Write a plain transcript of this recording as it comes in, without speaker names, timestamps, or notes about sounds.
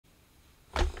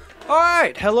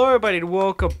Alright, hello everybody and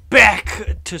welcome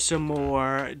back to some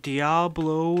more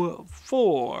Diablo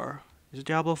 4. Is it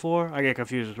Diablo 4? I get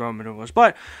confused with Roman numerals.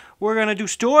 But we're going to do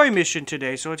story mission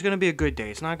today, so it's going to be a good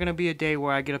day. It's not going to be a day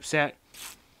where I get upset.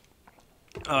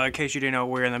 In case you didn't know,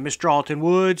 we're in the Mistralton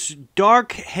Woods.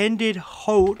 Dark-Handed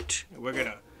Hote. We're going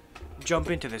to jump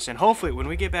into this. And hopefully, when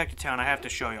we get back to town, I have to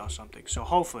show y'all something. So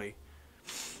hopefully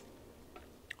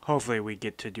we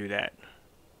get to do that.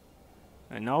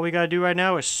 And all we gotta do right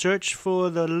now is search for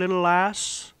the little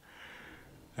ass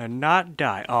and not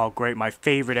die. Oh, great, my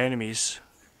favorite enemies.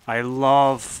 I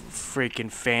love freaking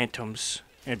phantoms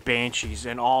and banshees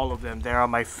and all of them. They are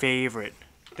my favorite.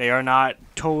 They are not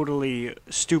totally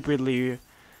stupidly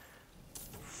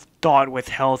thought with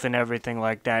health and everything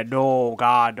like that. No,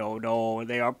 God, no, no.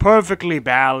 They are perfectly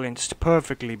balanced.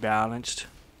 Perfectly balanced.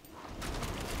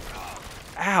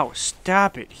 Ow,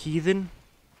 stop it, heathen.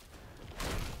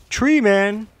 Tree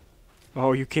man.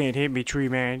 Oh, you can't hit me, tree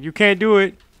man. You can't do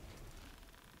it.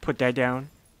 Put that down.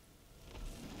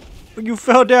 You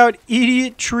fell down,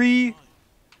 idiot tree.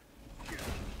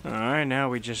 Alright, now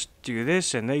we just do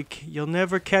this and you'll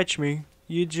never catch me.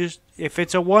 You just, if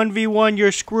it's a 1v1,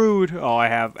 you're screwed. Oh, I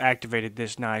have activated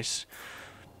this. Nice.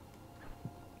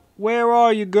 Where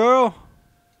are you, girl?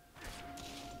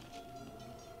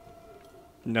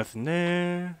 Nothing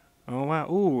there. Oh,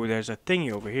 wow. Ooh, there's a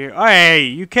thingy over here. Hey,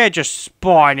 you can't just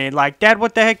spawn in like that.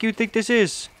 What the heck you think this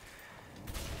is?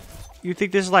 You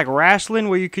think this is like wrestling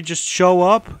where you could just show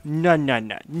up? No, no,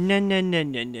 no. No, no, no,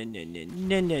 no, no, no, no,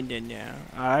 no, no, no,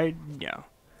 no. No.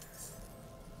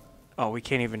 Oh, we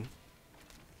can't even...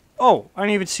 Oh, I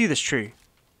didn't even see this tree.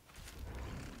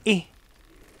 Eh.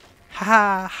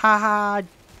 Ha, ha, ha.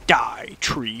 Die,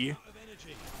 tree.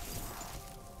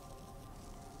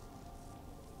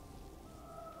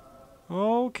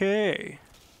 Okay.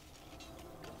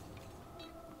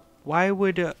 Why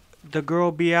would the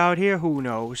girl be out here? Who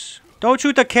knows? Don't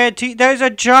shoot the canteen. There's a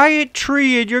giant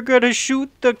tree and you're gonna shoot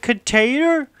the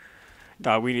container?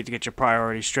 No, we need to get your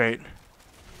priorities straight.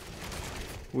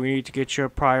 We need to get your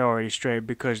priorities straight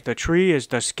because the tree is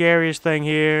the scariest thing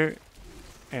here.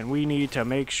 And we need to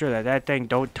make sure that that thing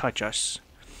don't touch us.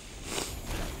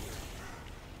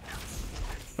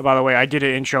 By the way, I did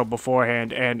an intro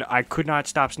beforehand, and I could not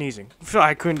stop sneezing.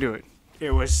 I couldn't do it.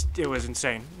 It was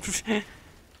insane. You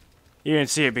didn't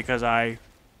see it because I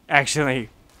accidentally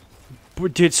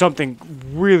did something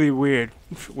really weird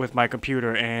with my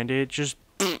computer, and it just...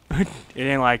 it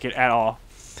didn't like it at all.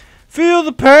 Feel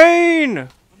the pain! Are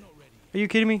you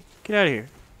kidding me? Get out of here.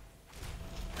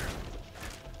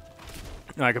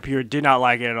 My computer did not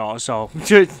like it at all, so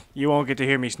you won't get to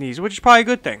hear me sneeze, which is probably a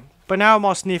good thing. But now I'm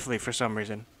all sniffly for some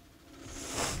reason.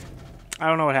 I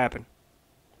don't know what happened.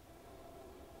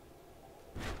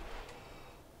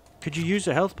 Could you use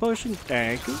a health potion?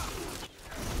 Thank you.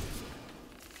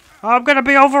 I'm gonna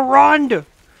be overrun!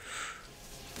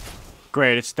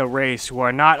 Great, it's the race who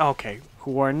are not... Okay,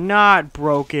 who are not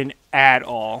broken at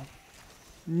all.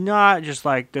 Not just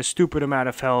like the stupid amount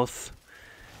of health.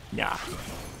 Nah.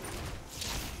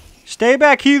 Stay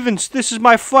back, heathens! This is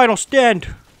my final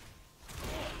stand!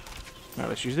 Now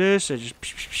let's use this.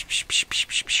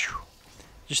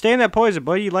 Just stay in that poison,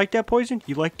 buddy. You like that poison?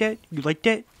 You like that? You like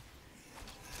that?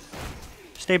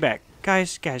 Stay back.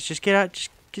 Guys, just get out.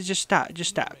 Just stop. Just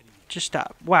stop. Just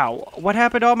stop. Wow. What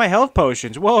happened to all my health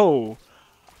potions? Whoa.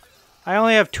 I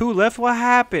only have 2 left. What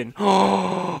happened?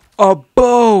 Oh, a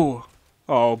bow.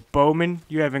 Oh, Bowman,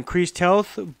 you have increased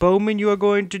health. Bowman, you are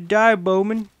going to die,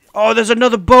 Bowman. Oh, there's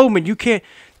another Bowman. You can't.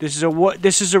 This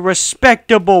is a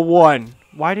respectable one.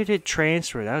 Why did it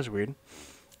transfer? That was weird.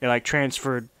 It like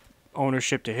transferred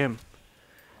ownership to him.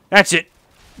 That's it.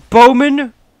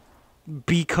 Bowman,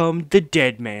 become the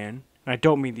dead man. I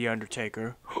don't mean the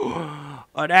Undertaker.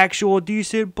 An actual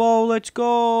decent bow. Let's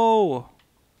go.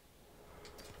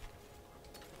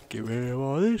 Get rid of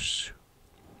all this.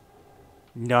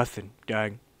 Nothing.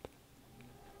 Dang.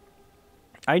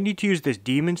 I need to use this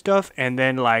demon stuff and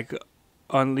then like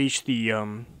unleash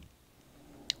the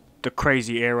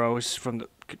crazy arrows from the...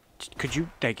 Could you...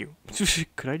 Thank you.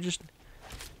 Could I just...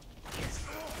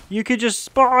 You could just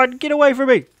spawn. Get away from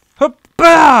me.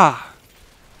 Hoppa!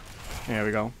 There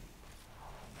we go.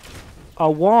 A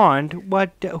wand?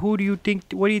 What? Who do you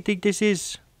think... What do you think this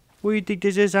is? What do you think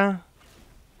this is, huh?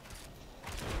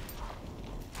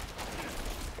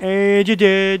 And you're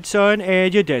dead, son.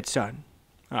 And you're dead, son.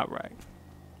 Alright.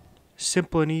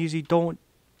 Simple and easy. Don't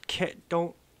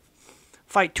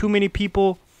fight too many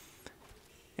people.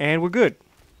 And we're good.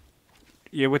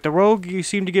 Yeah, with the rogue, you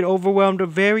seem to get overwhelmed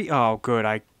very... Oh, good.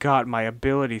 I got my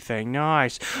ability thing.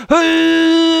 Nice.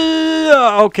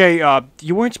 Okay,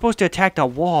 you weren't supposed to attack the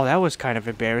wall. That was kind of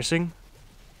embarrassing.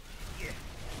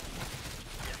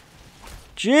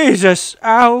 Jesus!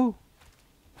 Ow!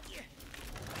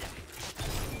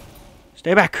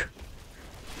 Stay back.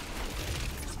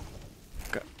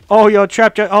 Oh, you're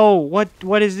trapped. Oh,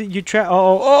 what is it? You trapped?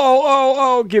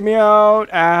 Oh, get me out.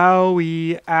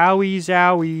 Owie. Owie,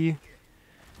 zowie.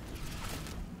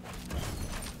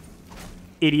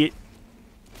 Idiot.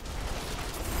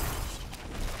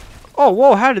 Oh,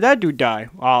 whoa, how did that dude die?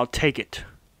 I'll take it.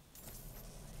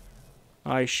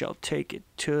 I shall take it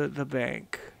to the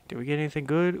bank. Did we get anything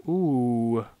good?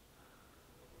 Ooh.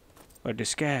 A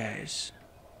disguise.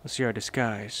 Let's see our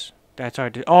disguise. That's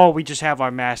our... Oh, we just have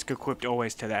our mask equipped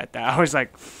always to that. I was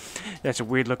like, that's a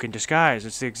weird looking disguise.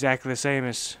 It's exactly the same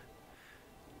as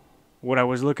what I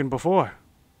was looking before.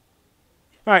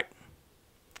 Alright.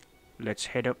 Let's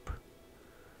head up.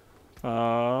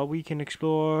 We can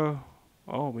explore...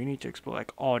 Oh, we need to explore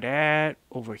like all that.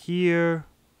 Over here.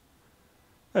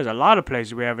 There's a lot of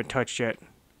places we haven't touched yet.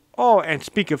 Oh, and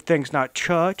speak of things not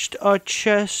touched, a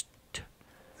chest.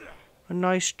 A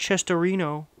nice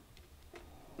chestarino.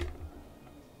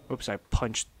 Oops, I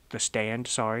punched the stand.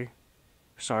 Sorry.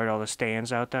 Sorry to all the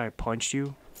stands out there. I punched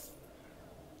you.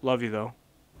 Love you, though.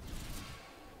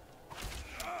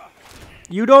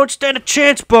 You don't stand a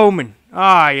chance, Bowman.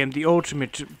 I am the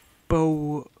ultimate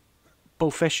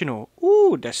professional.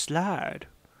 Ooh, the slide.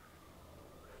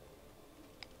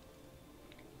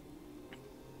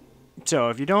 So,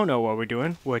 if you don't know what we're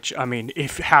doing, which, I mean,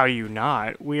 how you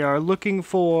not, we are looking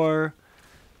for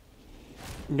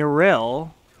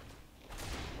Narelle.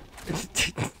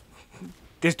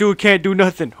 This dude can't do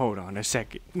nothing. Hold on a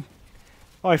second.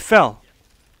 Oh, I fell.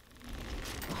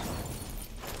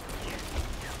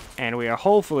 And we are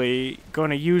hopefully going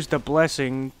to use the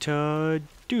blessing to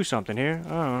do something here.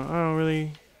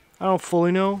 I don't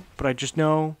fully know, but I just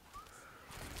know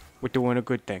we're doing a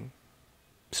good thing.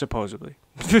 Supposedly.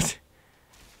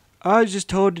 I was just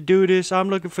told to do this. I'm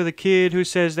looking for the kid who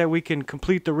says that we can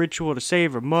complete the ritual to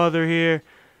save her mother here.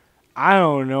 I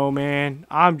don't know, man.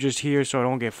 I'm just here so I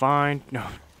don't get fined. No.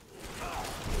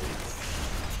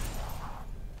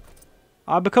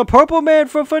 I become Purple Man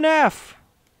from FNAF.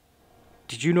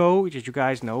 Did you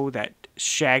guys know that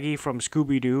Shaggy from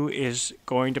Scooby-Doo is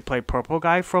going to play Purple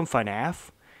Guy from FNAF?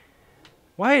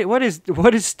 Why? What is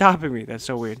stopping me? That's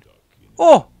so weird.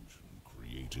 Oh!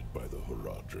 Created by the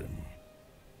Horadrim.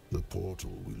 The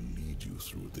portal will lead you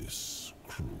through this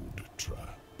crude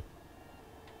trap.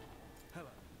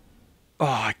 Oh,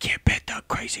 I can't pet that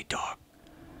crazy dog.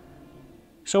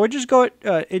 So we just go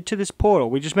into this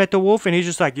portal. We just met the wolf, and he's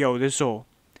just like, "Yo, this'll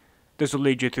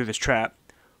lead you through this trap."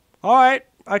 All right,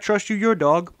 I trust you. Your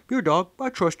dog. Your dog. I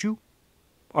trust you.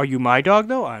 Are you my dog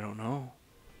though? I don't know.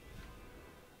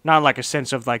 Not like a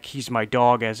sense of like he's my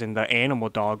dog, as in the animal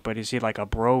dog, but is he like a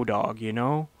bro dog? You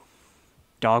know,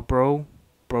 dog bro,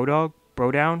 bro dog, bro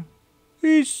down.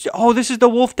 Oh, this is the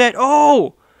wolf that.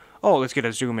 Oh, let's get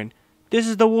a zoom in. This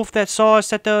is the wolf that saw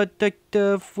us at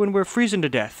the when we're freezing to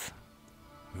death.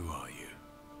 Who are you?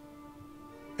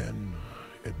 An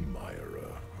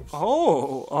admirer of...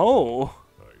 Oh.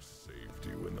 I saved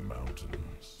you in the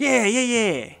mountains. Yeah.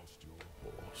 Lost your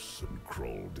horse and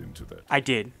crawled into that... I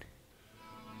did.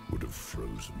 Would have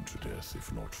frozen to death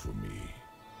if not for me.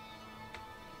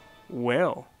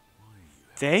 Well,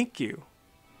 thank you.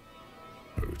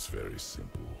 Oh, it's very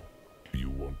simple. You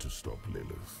want to stop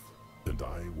Lilith, and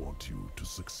I want you to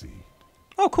succeed.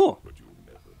 Oh, cool. But you'll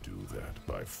never do that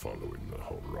by following the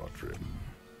Horadrim.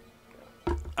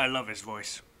 I love his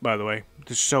voice, by the way.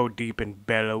 It's so deep and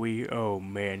bellowy. Oh,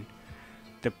 man.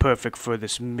 They're perfect for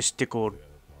this mystical...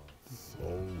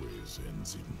 Always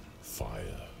ends in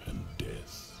fire and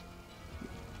death.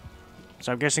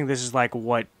 So I'm guessing this is like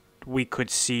what we could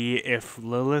see if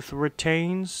Lilith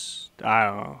retains? I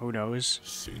don't know. Who knows?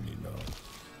 Seen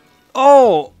enough.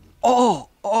 Oh,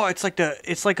 it's like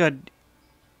a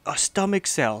stomach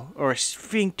cell or a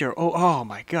sphincter. Oh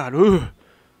my god. Ugh.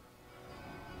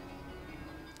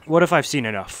 What if I've seen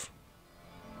enough?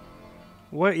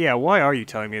 What? Yeah, why are you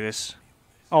telling me this?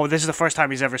 Oh, this is the first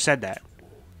time he's ever said that.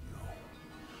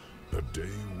 A day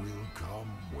will come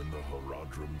when the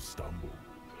Horadrim stumble.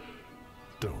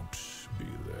 Don't be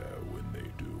there when they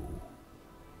do.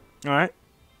 Alright.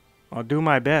 I'll do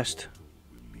my best.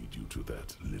 Will lead you to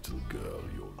that little girl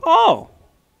you're... Oh!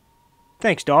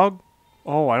 Thanks, dog.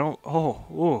 Oh, I don't... Oh,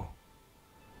 ooh.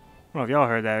 I don't know if y'all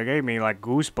heard that. It gave me, like,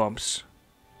 goosebumps.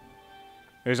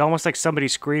 It was almost like somebody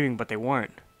screaming, but they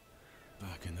weren't.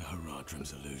 Back in the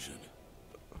Horadrim's illusion.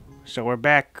 So we're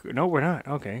back... No, we're not.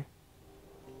 Okay.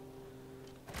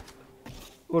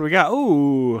 What do we got?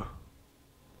 Ooh.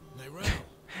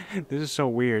 Neyrelle. This is so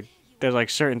weird. There's like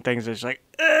certain things that's like,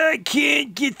 I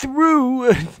can't get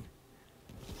through.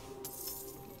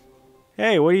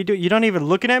 Hey, what are you doing? You don't even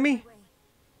looking at me?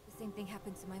 The same thing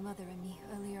happened to my mother and me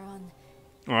earlier on.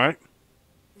 Alright.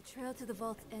 The trail to the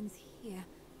vault ends here,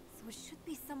 so it should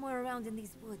be somewhere around in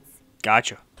these woods.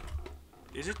 Gotcha.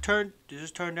 Does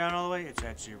this turn down all the way? It's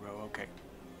at 0. Okay.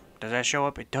 Does that show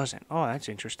up? It doesn't. Oh, that's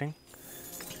interesting.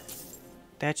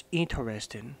 That's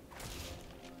interesting.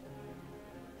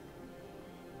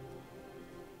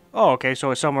 Oh, okay,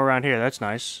 so it's somewhere around here. That's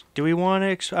nice. Do we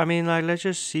want to... I mean, like, let's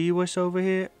just see what's over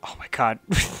here. Oh, my God.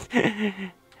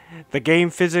 The game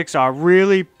physics are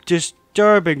really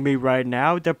disturbing me right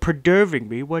now. They're perturbing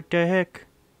me. What the heck?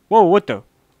 Whoa, what the...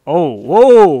 Oh,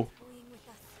 whoa!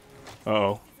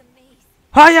 Uh-oh.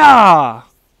 Hiya!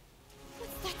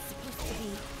 What's that supposed to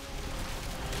be?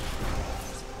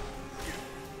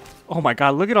 Oh my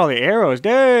god, look at all the arrows.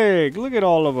 Dang! Look at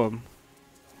all of them.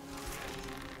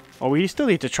 Oh, we still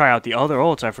need to try out the other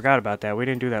ults. I forgot about that. We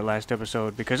didn't do that last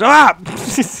episode because... Ah!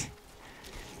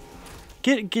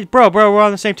 Bro, we're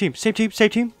on the same team. Same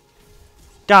team.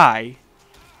 Die.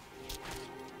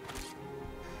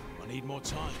 I need more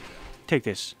time. Take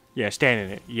this. Yeah, stand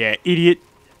in it. Yeah, idiot.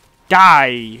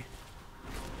 Die.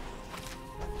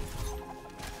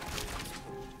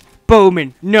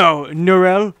 Bowman. No,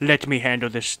 Neyrelle, let me handle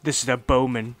this. This is a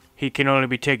bowman. He can only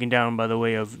be taken down by the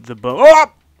way of the bow.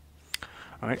 Oh!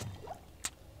 Alright.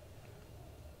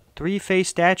 3-face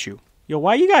statue. Yo,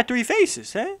 why you got 3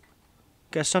 faces, huh?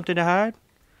 Got something to hide?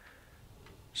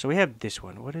 So we have this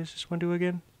one. What does this one do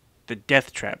again? The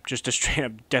death trap. Just a straight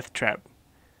up death trap.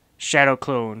 Shadow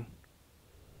clone.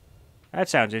 That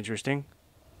sounds interesting.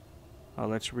 Oh,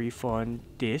 let's refund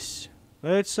this.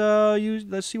 Let's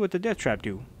see what the death trap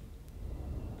do.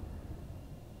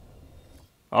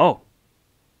 Oh.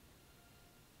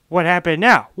 What happened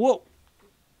now? Whoa.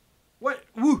 What?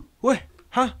 Woo. What?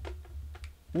 Huh?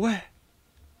 What?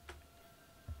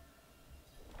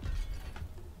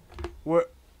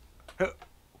 What?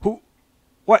 Who?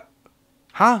 What?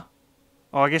 Huh?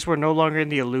 Oh, I guess we're no longer in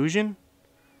the illusion?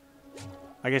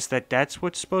 I guess that's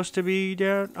what's supposed to be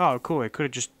down? Oh, cool. I could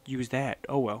have just used that.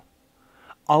 Oh, well.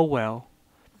 Oh, well.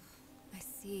 I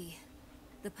see.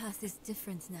 The path is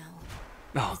different now.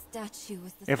 Oh. The statue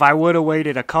was the... If I would have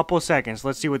waited a couple seconds,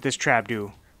 let's see what this trap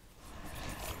do.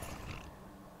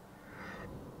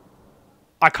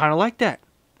 I kind of like that.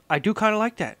 I do kind of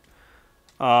like that.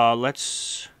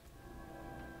 Let's...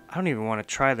 I don't even want to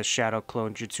try the Shadow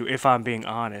Clone Jutsu, if I'm being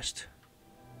honest.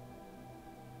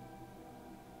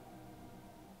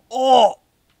 Oh!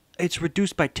 It's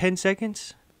reduced by 10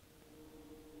 seconds?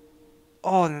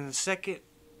 Oh, and then the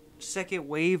second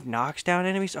wave knocks down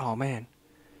enemies? Oh, man.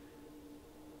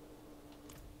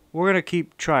 We're going to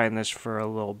keep trying this for a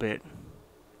little bit.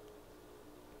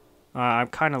 I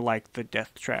kind of like the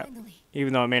death trap. Finally.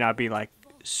 Even though it may not be, like,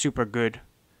 super good.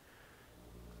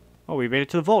 Oh, we made it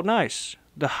to the vault. Nice.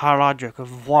 The Hologic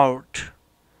Vault.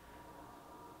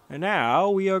 And now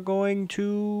we are going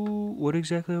to... What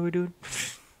exactly are we doing?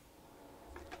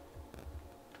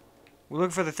 We're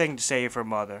looking for the thing to save her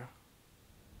mother.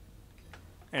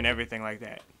 And everything like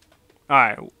that.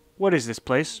 Alright, what is this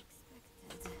place?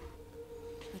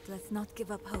 But let's not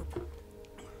give up hope.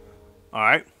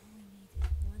 Alright. We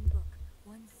need one book,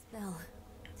 one spell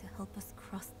to help us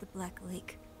cross the Black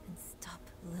Lake and stop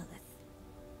Lilith.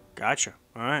 Gotcha.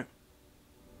 Alright.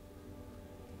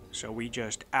 So we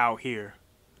just out here.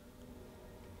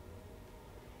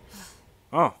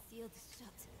 Oh. Sealed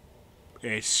shut.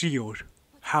 It's sealed.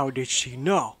 How did she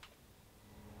know?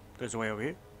 There's a way over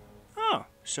here. Oh,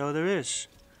 so there is.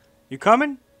 You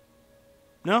coming?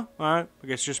 No? Alright. I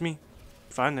guess just me.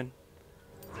 Fine then.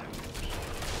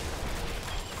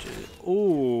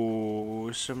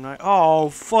 Ooh, some nice. Oh,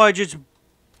 fudge. It's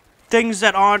things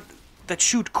that aren't. That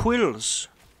shoot quills.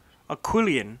 A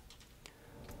quillion.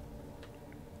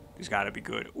 These gotta be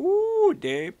good. Ooh,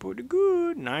 they pretty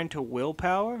good. 9 to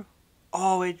willpower.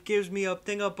 Oh, it gives me a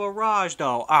thing of barrage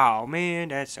though. Oh man,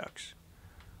 that sucks.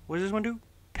 What does this one do?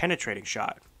 Penetrating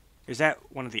shot. Is that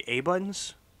one of the A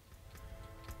buttons?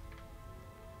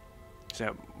 Is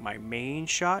that my main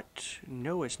shot?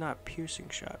 No, it's not piercing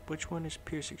shot. Which one is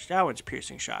piercing shot? That one's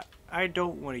piercing shot. I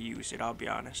don't want to use it, I'll be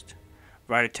honest.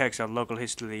 Write a text on local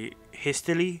history,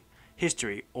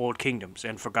 old kingdoms,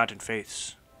 and forgotten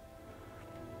faiths.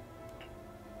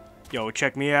 Yo,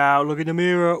 check me out. Look in the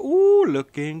mirror. Ooh,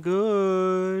 looking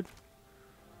good.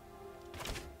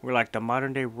 We're like the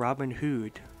modern day Robin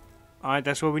Hood. Alright,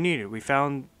 that's what we needed. We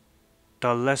found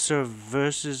the lesser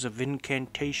verses of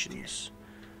incantations.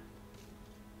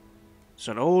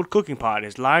 So an old cooking pot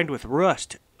is lined with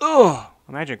rust. Ugh!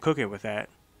 Imagine cooking with that.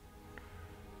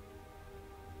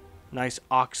 Nice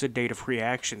oxidative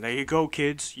reaction. There you go,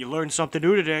 kids. You learned something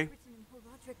new today. Written in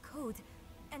Horadric code,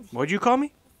 and What'd you call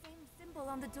me? the same symbol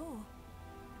on the door.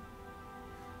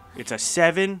 It's a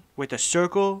 7 with a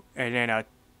circle, and then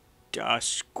a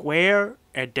square,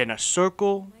 and then a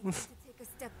circle. Might have to take a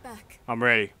step back. I'm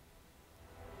ready.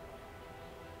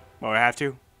 Oh, I have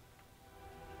to?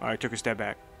 Alright, took a step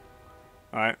back.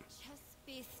 Alright.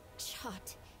 Chess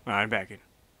chart. Alright, I'm back in.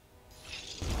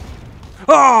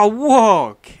 Oh,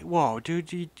 whoa! Whoa,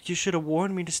 dude, you should have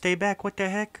warned me to stay back. What the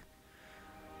heck?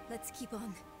 Let's keep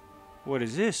on. What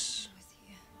is this? Who's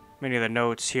here? Many of the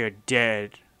notes here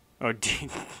dead. Oh,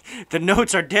 the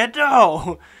notes are dead?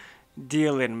 No!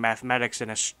 Deal in mathematics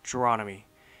and astronomy.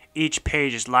 Each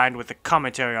page is lined with a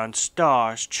commentary on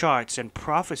stars, charts, and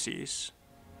prophecies.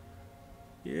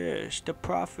 Yes, the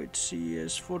prophecy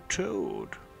is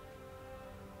foretold.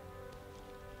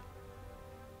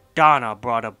 Donna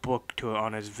brought a book to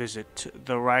on his visit.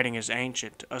 The writing is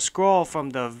ancient. A scroll from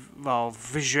the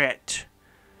Viget.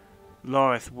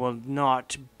 Lilith will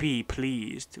not be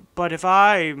pleased. But if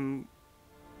I'm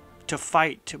to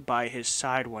fight by his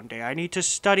side one day, I need to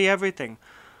study everything.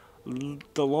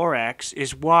 The Lorax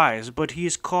is wise, but he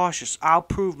is cautious. I'll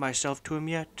prove myself to him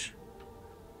yet.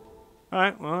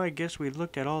 Alright, well, I guess we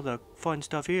looked at all the fun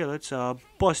stuff here. Let's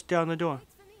bust down the door.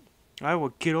 I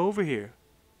will get over here.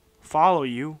 Follow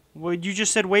you? Well, you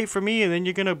just said wait for me, and then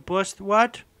you're gonna bust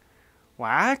what?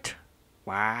 What?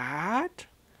 What?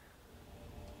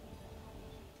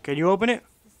 Can you open it?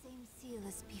 The same seal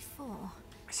as before.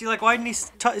 See, like, why didn't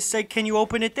he say, can you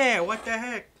open it there? What the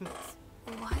heck?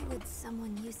 Why would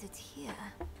someone use it here?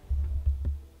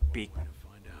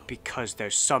 Because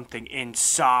there's something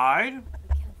inside?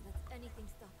 We can't let anything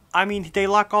stop us. I mean, they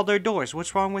lock all their doors.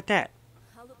 What's wrong with that?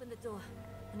 I'll open the door,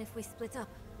 and if we split up,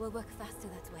 we'll work faster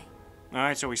that way.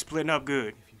 Alright, so we splitting up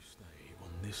good. If you stay on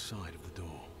this side of the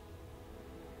door.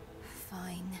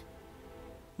 Fine.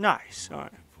 Nice.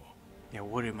 Alright. Now,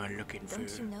 what am I looking for?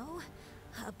 Don't you know?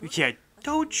 A book, Yeah,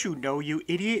 don't you know, you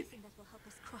idiot? something that will help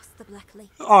us cross the Black Lake.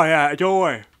 Oh, yeah, don't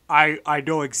worry. I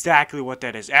know exactly what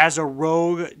that is. As a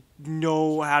rogue,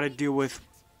 know how to deal with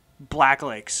Black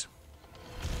Lakes.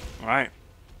 Alright.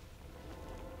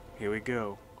 Here we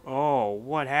go. Oh,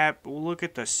 what happened? Look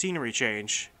at the scenery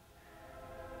change.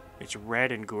 It's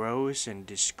red and gross and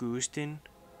disgusting.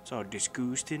 It's all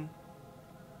disgusting.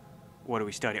 What do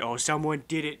we study? Oh, someone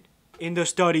did it in the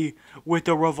study with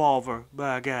a revolver.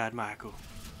 By God, Michael.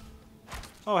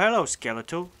 Oh, hello,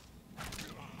 Skeletal.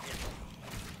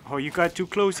 Oh, you got too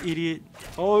close, idiot.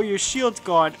 Oh, your shield's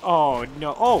gone. Oh,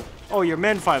 no. Oh, your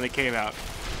men finally came out.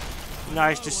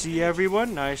 Nice to see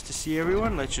everyone. Nice to see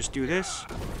everyone. Let's just do this.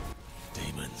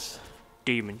 Demons.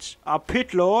 Demons. A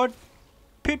pit lord.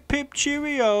 Pip pip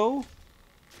cheerio.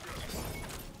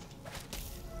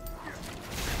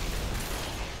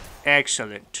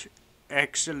 Excellent.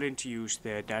 Excellent use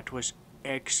there. That was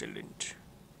excellent.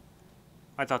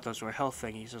 I thought those were health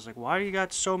thingies. I was like, why do you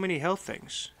got so many health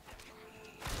things?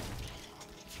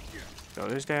 Throw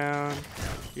this down.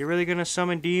 You're really gonna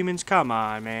summon demons? Come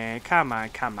on, man. Come on,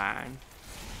 come on.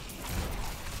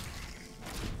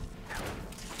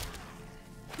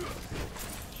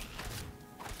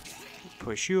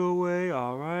 Push you away.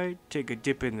 Alright. Take a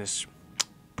dip in this.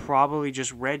 Probably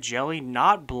just red jelly.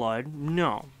 Not blood.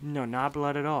 No. No, not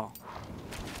blood at all.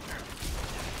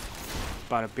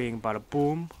 Bada bing, bada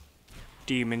boom.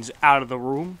 Demons out of the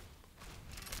room.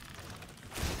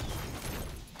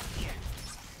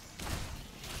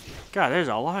 God, there's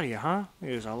a lot of you, huh?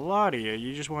 There's a lot of you.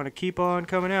 You just want to keep on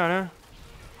coming out, huh?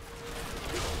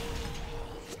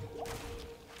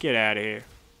 Get out of here.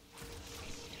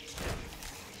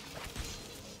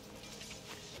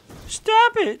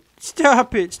 Stop it!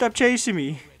 Stop it! Stop chasing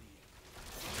me.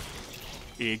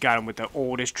 You got him with the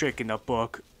oldest trick in the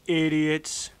book.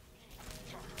 Idiots.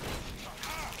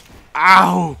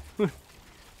 Ow!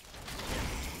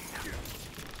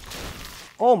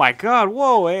 Oh my god,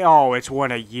 whoa, oh, it's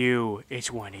one of you. It's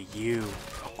one of you.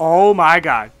 Oh my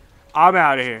god. I'm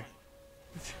out of here.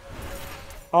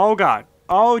 Oh god.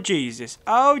 Oh Jesus.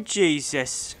 Oh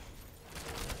Jesus.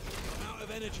 I'm out of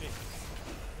energy.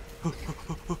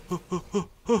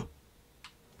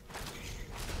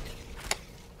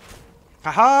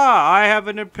 Haha, I have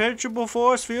an impenetrable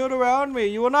force field around me.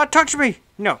 You will not touch me.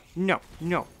 No, no,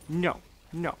 no, no,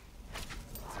 no.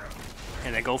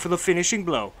 And I go for the finishing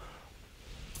blow.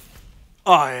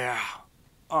 Oh yeah.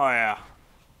 Oh yeah.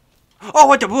 Oh,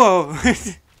 what the whoa.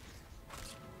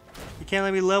 You can't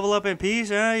let me level up in peace,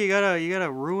 huh? You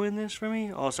gotta ruin this for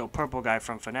me? Also, purple guy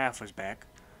from FNAF was back.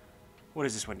 What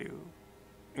does this one do?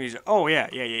 Oh,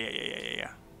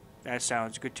 yeah. That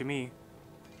sounds good to me.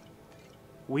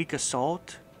 Weak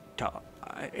assault?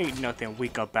 Ain't nothing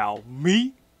weak about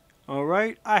me.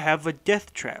 Alright, I have a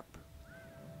death trap.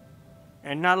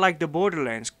 And not like the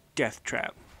Borderlands death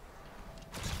trap.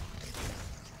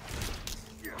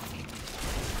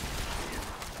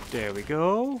 There we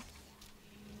go.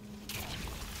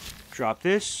 Drop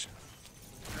this.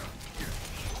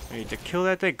 I need to kill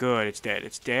that thing. Good, it's dead.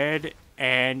 It's dead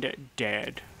and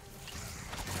dead.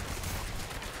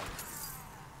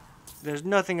 There's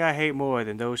nothing I hate more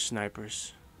than those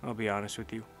snipers. I'll be honest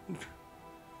with you.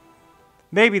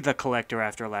 Maybe the collector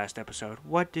after last episode.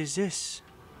 What is this?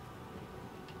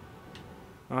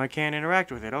 Oh, I can't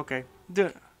interact with it. Okay.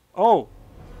 Oh!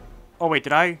 Oh, wait,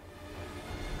 did I?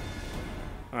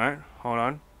 Alright, hold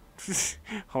on.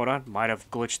 Hold on. Might have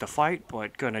glitched the fight,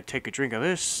 but gonna take a drink of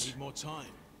this. Need more time.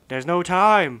 There's no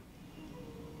time.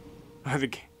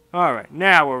 Alright,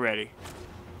 now we're ready.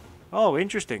 Oh,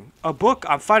 interesting. A book.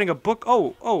 I'm fighting a book.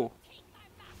 Oh.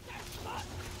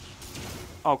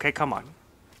 Okay, come on.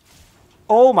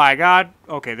 Oh my god.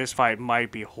 Okay, this fight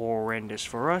might be horrendous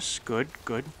for us. Good.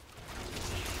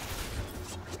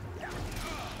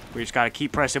 We just gotta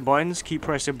keep pressing buttons.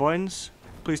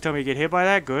 Please tell me you get hit by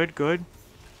that. Good.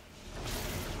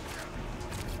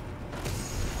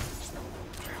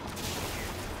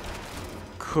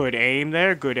 Good aim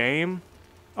there. Good aim.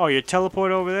 Oh, you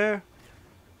teleport over there?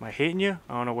 Am I hitting you?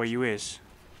 I don't know where you is.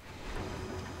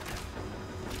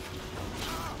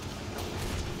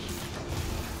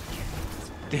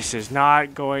 This is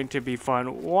not going to be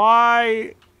fun.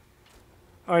 Why?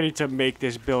 I need to make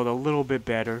this build a little bit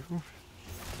better.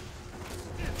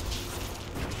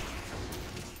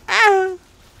 Ah!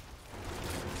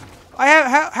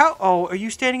 How? Oh, are you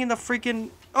standing in the freaking...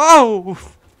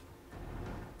 Oh!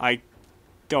 I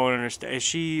don't understand. Is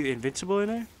she invincible in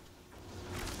there?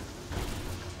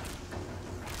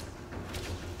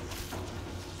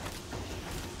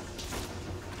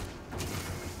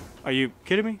 Are you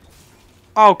kidding me?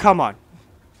 Oh, come on.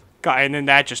 God, and then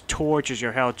that just torches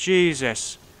your health.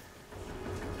 Jesus.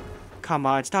 Come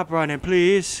on, stop running,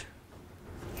 please.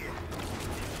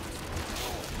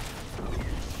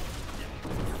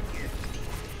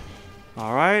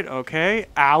 Alright, okay.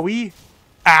 Owie.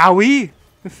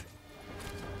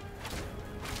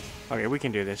 Okay, we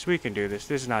can do this.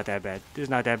 This is not that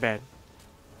bad.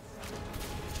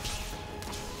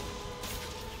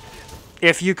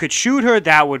 If you could shoot her,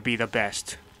 that would be the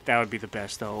best.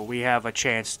 Though. We have a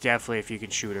chance, definitely, if you can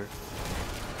shoot her.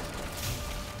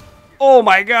 Oh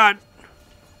my god!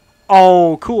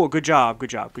 Oh, cool. Good job.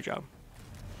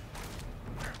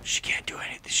 She can't do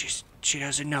anything. She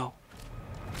doesn't know.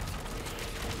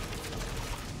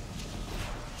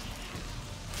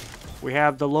 We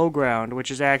have the low ground,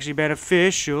 which is actually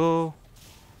beneficial.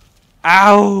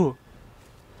 Ow!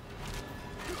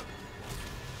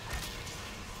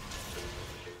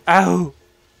 Ow!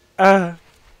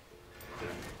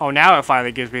 Oh, now it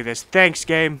finally gives me this. Thanks,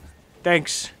 game.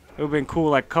 Thanks. It would have been cool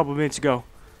like a couple minutes ago.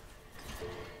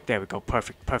 There we go.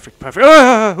 Perfect.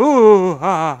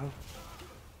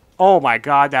 Oh my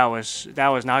god, that was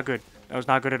not good. That was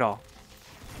not good at all.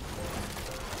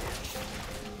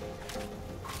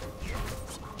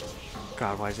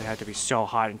 God, why does it have to be so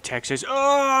hot in Texas?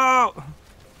 Oh!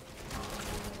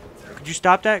 Could you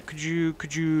stop that? Could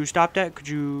you stop that? Could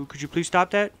you please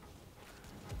stop that?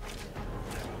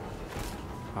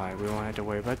 Alright, we won't have to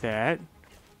worry about that.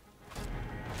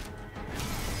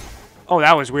 Oh,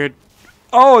 that was weird.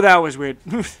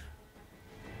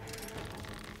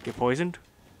 Get poisoned?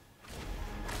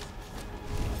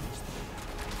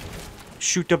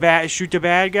 Shoot the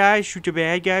bad guy,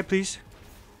 please.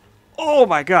 Oh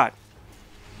my god.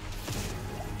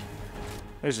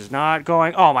 This is not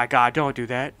going. Oh my god, don't do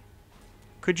that.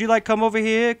 Could you like come over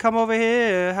here?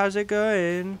 How's it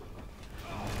going?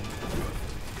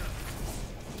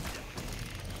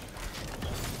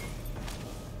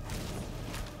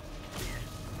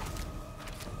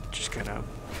 Just gonna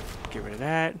get rid of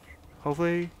that.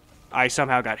 Hopefully. I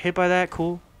somehow got hit by that.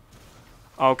 Cool.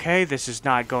 Okay, this is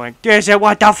not going.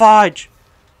 What the fudge?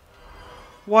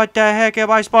 What the heck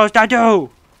am I supposed to do?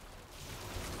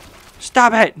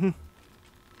 Stop it!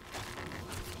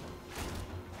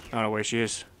 I don't know where she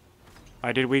is.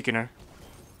 I did weaken her.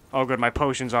 Oh good, my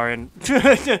potions are in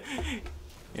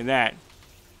in that.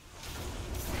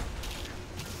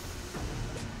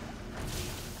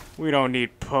 We don't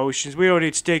need potions. We don't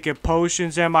need stinking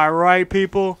potions, am I right,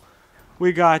 people?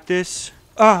 We got this.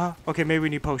 Okay, maybe we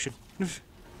need potion.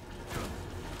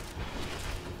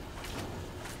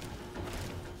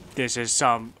 This is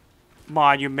some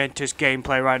monumentous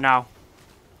gameplay right now.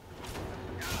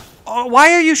 Oh,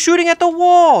 why are you shooting at the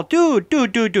wall? Dude.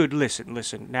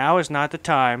 Listen. Now is not the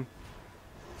time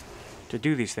to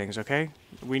do these things, okay?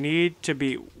 We need to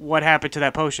be... What happened to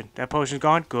that potion? That potion's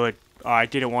gone? Good. Oh, I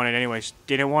didn't want it anyways.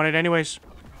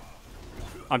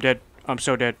 I'm dead. I'm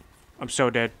so dead.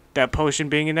 That potion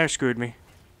being in there screwed me.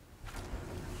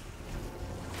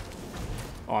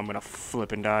 Oh, I'm gonna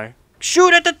flip and die.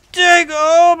 Shoot at the thing!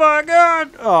 Oh my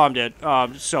god! Oh, I'm dead. Oh,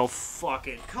 I'm so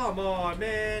fucking... Come on,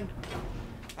 man.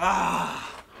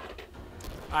 Ah.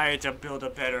 I had to build a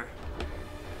better...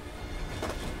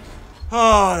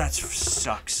 Oh, that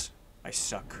sucks. I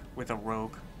suck with a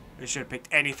rogue. I should have picked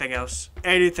anything else.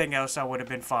 Anything else, I would have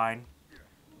been fine.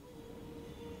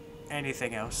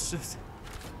 Anything else.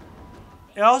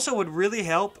 It also would really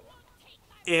help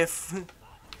if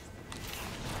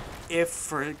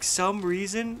for some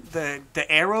reason the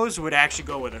arrows would actually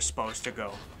go where they're supposed to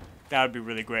go. That would be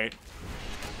really great.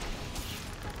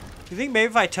 You think maybe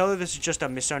if I tell her this is just a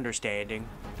misunderstanding,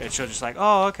 that she'll just like,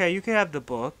 oh, okay, you can have the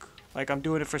book. Like I'm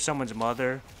doing it for someone's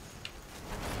mother.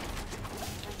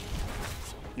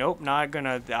 Nope, not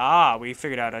gonna... Ah, we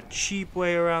figured out a cheap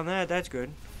way around that. That's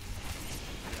good.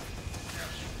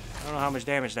 I don't know how much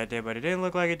damage that did, but it didn't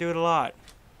look like it did a lot.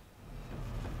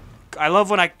 I love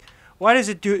when I... Why does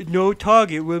it do... No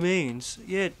target remains?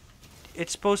 Yeah,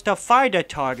 it's supposed to find a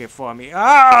target for me.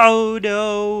 Oh,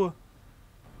 no.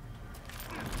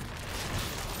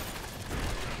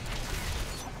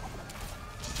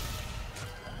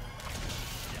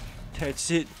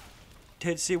 That's it.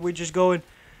 We're just going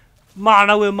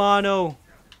mano a mano.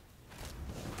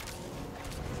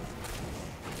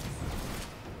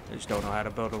 I just don't know how to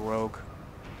build a rogue.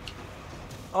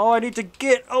 Oh, I need to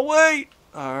get away.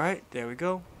 All right, there we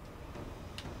go.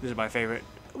 This is my favorite.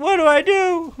 What do I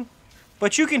do?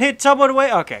 But you can hit someone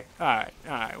away. Okay. All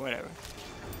right, whatever.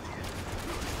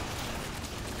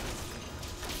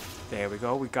 There we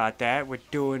go. We got that. We're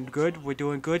doing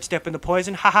good. Step in the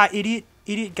poison. Haha, idiot.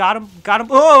 Got him.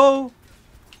 Oh!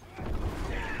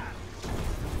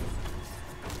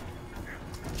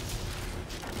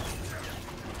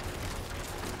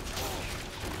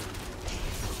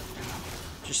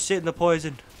 Just sit in the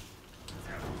poison.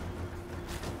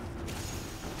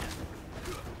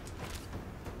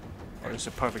 Oh, this is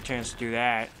a perfect chance to do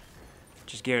that.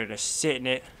 Just get her to sit in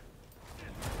it.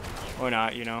 Or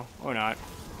not, you know. Or not.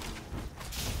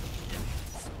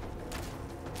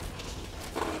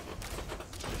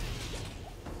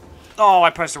 Oh,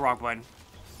 I pressed the wrong button.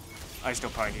 I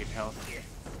still probably need health.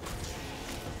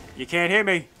 You can't hit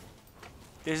me.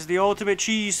 This is the ultimate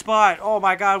cheese spot. Oh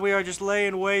my god, we are just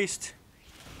laying waste.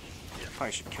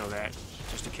 Probably should kill that,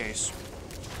 just in case.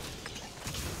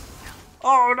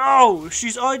 Oh no!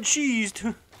 She's uncheesed!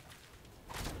 I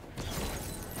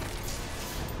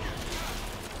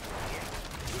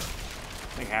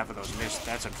think half of those missed.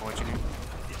 That's unfortunate.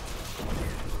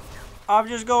 I'm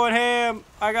just going ham.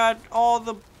 I got all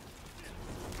the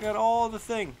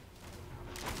thing.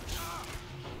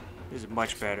 This is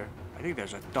much better. I think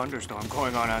there's a thunderstorm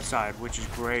going on outside, which is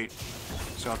great.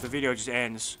 So if the video just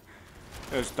ends,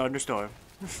 there's a thunderstorm.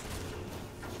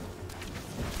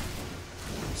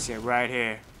 Sit right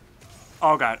here.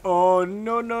 Oh god. Oh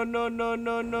no.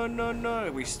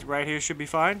 We right here should be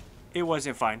fine. It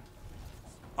wasn't fine.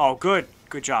 Oh good.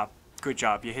 Good job.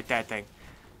 You hit that thing.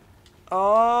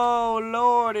 Oh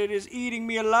lord, it is eating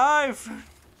me alive.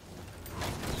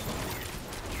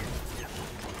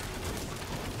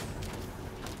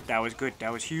 That was good.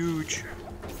 That was huge.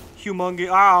 Humongous.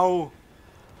 Ow.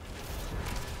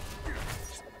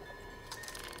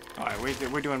 Alright,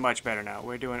 we're doing much better now.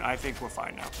 I think we're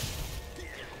fine now.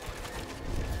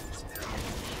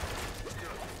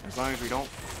 As long as we don't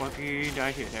fucking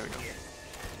die here. There we go.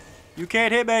 You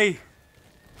can't hit me.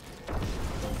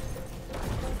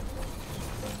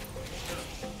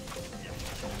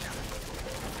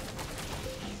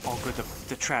 Oh, good.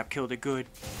 The trap killed it good.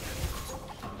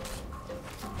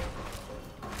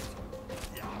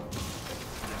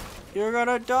 You're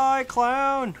gonna die,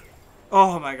 clown!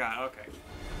 Oh my god, okay.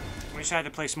 We just had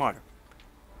to play smarter.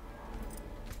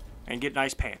 And get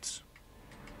nice pants.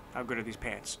 How good are these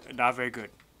pants? Not very good.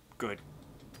 Good.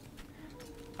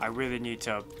 I really need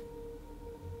to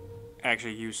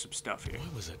actually use some stuff here. Why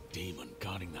was a demon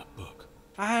guarding that book?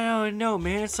 I don't know,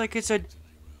 man. It's like it's a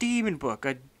demon book.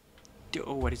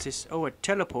 Oh, what is this? Oh, a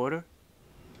teleporter.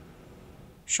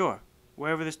 Sure.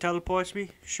 Wherever this teleports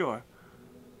me, sure.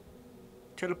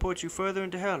 Teleport you further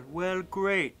into hell. Well,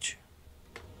 great.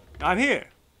 I'm here.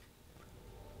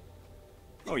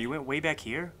 Oh, you went way back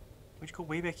here? Why'd you go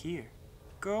way back here?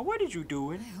 Girl, what did you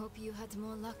doing? I hope you had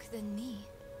more luck than me.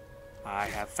 I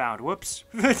have found. Whoops.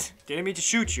 Didn't mean to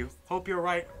shoot you. Hope you're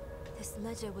right. This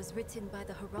ledger was written by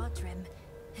the Horadrim.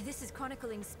 This is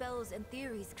chronicling spells and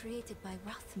theories created by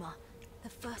Rathma, the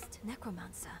first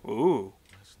necromancer. Ooh.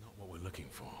 That's not what we're looking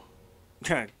for.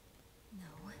 No.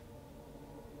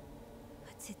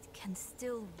 But it can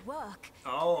still work.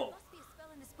 Oh. There must be a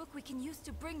spell in this book we can use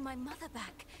to bring my mother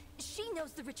back. She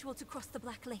knows the ritual to cross the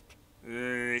Black Lake.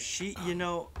 You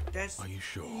know, that's... Are you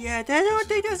sure? Yeah, I don't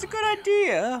think that's a good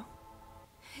idea.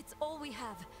 It's all we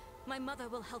have. My mother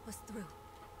will help us through.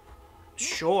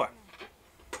 Sure.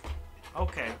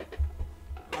 Okay.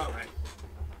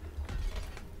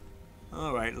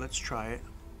 Alright, let's try it.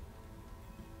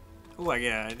 Oh, I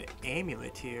got an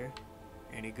amulet here.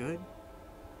 Any good?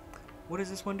 What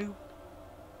does this one do?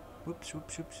 Whoops,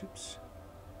 whoops, whoops, whoops.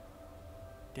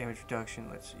 Damage reduction,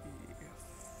 let's see.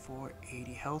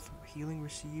 480 health healing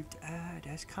received. Ah,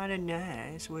 that's kind of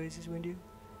nice. What does this one do?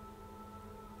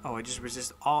 Oh, it just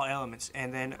resists all elements.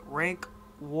 And then rank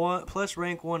 1 plus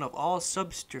rank 1 of all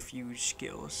subterfuge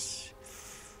skills.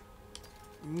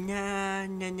 Nah.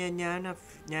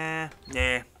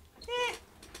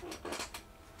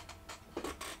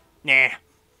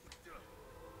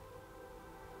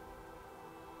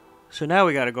 So now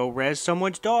we gotta go res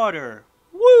someone's daughter.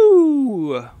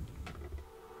 Woo!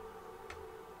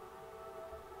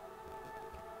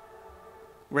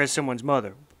 Res someone's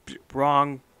mother.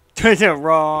 Wrong.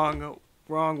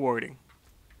 Wrong wording.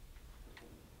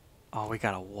 Oh, we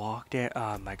gotta walk there.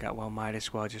 Oh my god. Well, might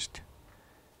as well just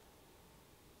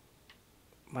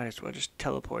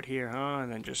teleport here, huh? And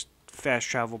then just fast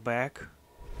travel back.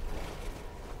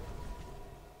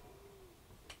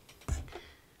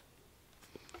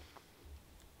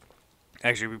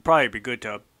 Actually, it'd probably be good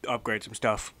to upgrade some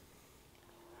stuff.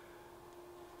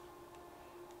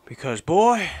 Because,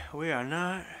 boy, we are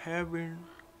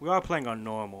playing on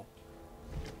normal.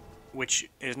 Which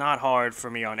is not hard for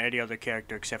me on any other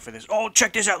character except for this. Oh,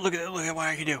 check this out. Look at what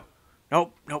I can do.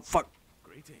 Nope, fuck.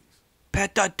 Greetings.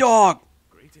 Pet the dog.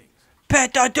 Greetings.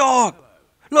 Pet the dog.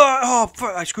 Look, oh,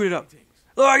 fuck, I screwed it up.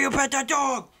 Look, you pet the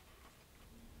dog.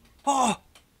 Oh.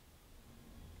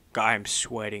 God, I'm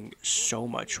sweating so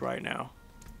much right now.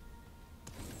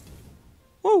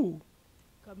 Woo.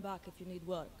 Come back if you need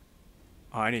work.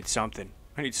 Oh, I need something.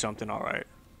 Alright.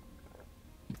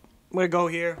 I'm gonna go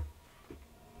here.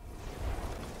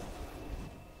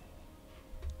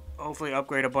 Hopefully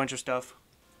upgrade a bunch of stuff.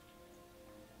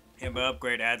 And by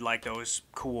upgrade, add like those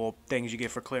cool things you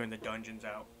get for clearing the dungeons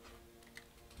out.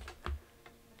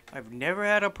 I've never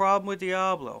had a problem with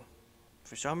Diablo.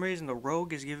 For some reason, the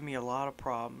rogue is giving me a lot of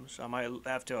problems. I might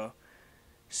have to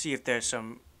see if there's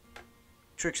some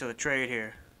tricks of the trade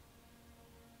here.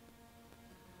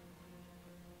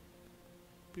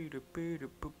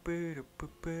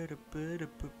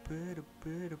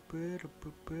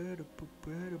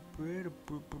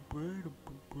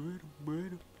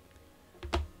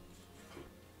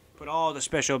 Put all the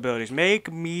special abilities.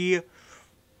 Make me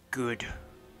good.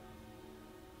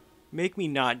 Make me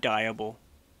not dieable.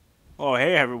 Oh,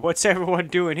 hey, what's everyone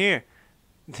doing here?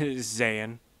 This is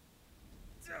Zan.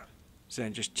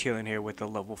 Zan just chilling here with the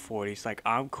level 40s. Like,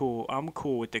 I'm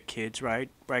cool with the kids, right?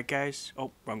 Right, guys?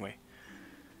 Oh, wrong way.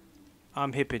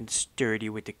 I'm hip and sturdy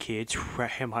with the kids.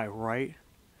 Am I right?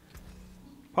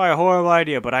 Probably a horrible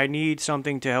idea, but I need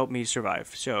something to help me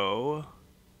survive. So,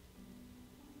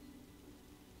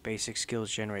 basic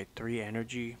skills generate 3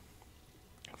 energy.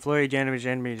 Flurry damage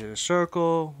enemies in a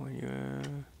circle.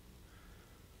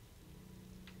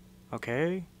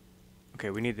 Okay. Okay,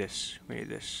 we need this. We're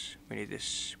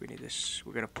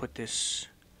gonna put this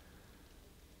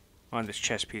on this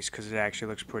chest piece because it actually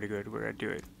looks pretty good. We're gonna do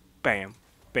it. Bam.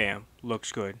 Bam.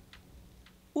 Looks good.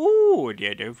 Ooh,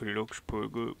 yeah, definitely looks pretty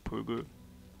good.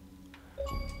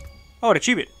 Oh, an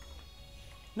achievement.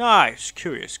 Nice.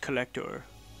 Curious collector.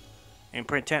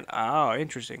 Imprint 10. Oh,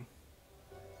 interesting.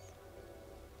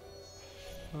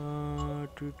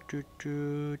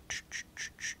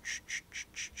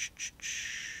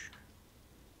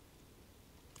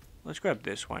 Let's grab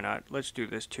this. Why not? Let's do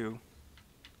this too.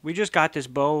 We just got this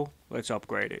bow. Let's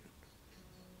upgrade it.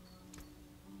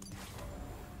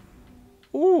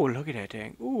 Ooh, look at that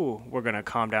thing. Ooh, we're gonna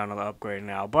calm down on the upgrade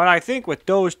now. But I think with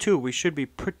those two, we should be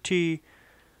pretty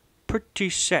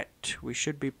set. We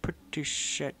should be pretty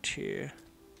set here.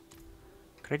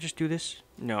 Could I just do this?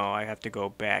 No, I have to go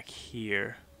back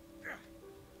here.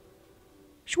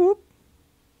 Swoop.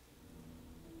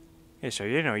 Yeah, so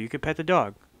you can pet the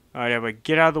dog. Alright, everybody,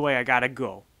 get out of the way. I gotta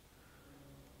go.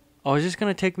 Oh, is this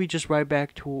gonna take me just right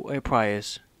back to a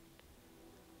Prius?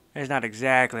 It's not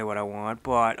exactly what I want,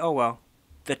 but oh well.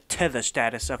 The tether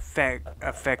status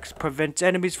prevents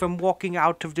enemies from walking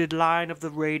out of the line of the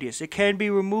radius. It can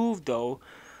be removed, though.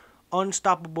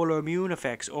 unstoppable or immune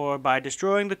effects, or by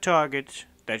destroying the target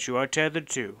that you are tethered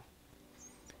to.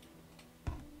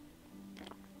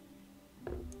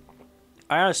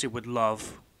 I honestly would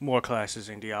love more classes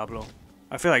in Diablo.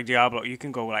 I feel like Diablo, you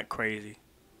can go like crazy.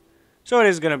 So it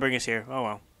is gonna bring us here. Oh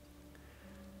well.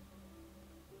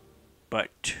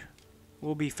 But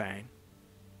we'll be fine.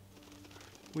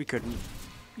 We could,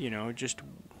 you know, just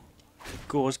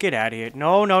ghouls, get out of here.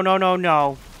 No, no, no, no,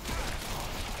 no.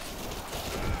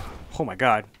 Oh my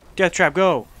god. Death trap,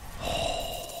 go.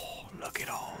 Oh, look at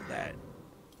all that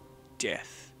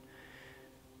death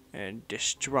and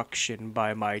destruction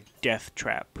by my death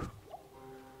trap.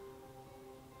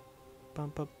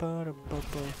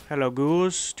 Hello,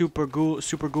 ghouls, super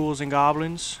ghouls and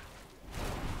goblins.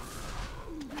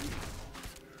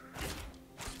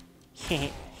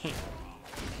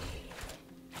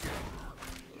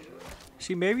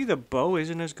 See, maybe the bow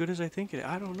isn't as good as I think it.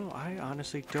 I don't know. I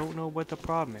honestly don't know what the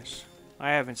problem is.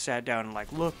 I haven't sat down and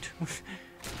like looked.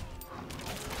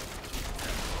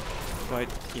 But,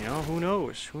 you know, who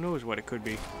knows? Who knows what it could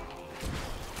be?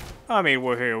 I mean,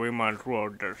 we're here. We might as well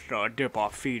just dip our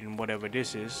feet in whatever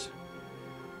this is.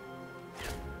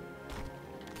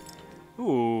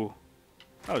 Ooh,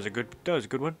 that was a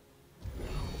good one.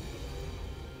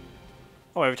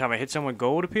 Oh, every time I hit someone,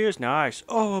 gold appears. Nice.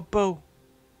 Oh, a bow.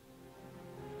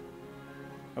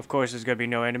 Of course, there's gonna be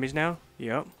no enemies now.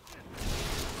 Yep.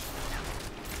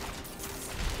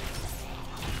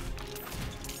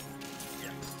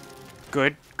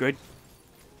 Good, good,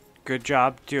 good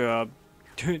job to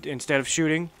instead of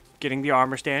shooting, getting the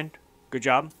armor stand. Good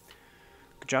job.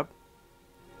 Good job.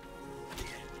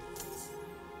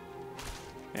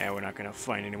 Yeah, we're not gonna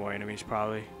find any more enemies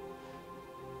probably.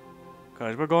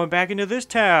 Cause we're going back into this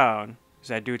town. Is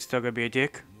that dude still gonna be a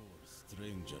dick?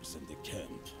 Strangers in the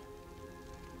camp.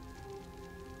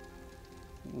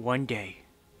 One day,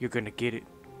 you're gonna get it.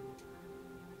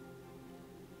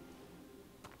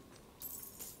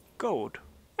 Gold.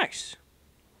 Nice.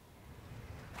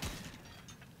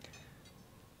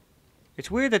 It's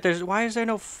weird that there's... Why is there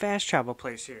no fast travel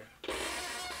place here?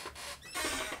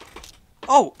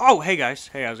 Oh! Oh! Hey, guys.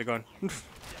 Hey, how's it going?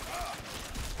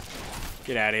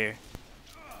 Get out of here.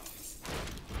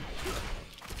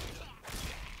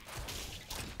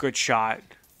 Good shot.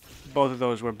 Both of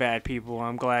those were bad people.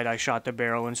 I'm glad I shot the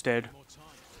barrel instead.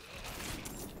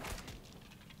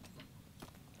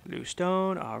 Blue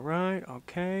stone. Alright.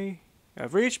 Okay.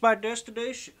 I've reached my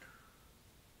destination.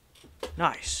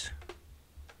 Nice.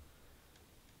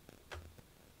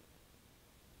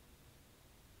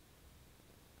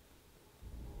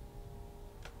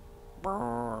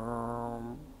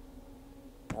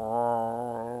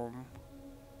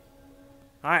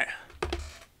 Alright.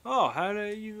 Oh, how do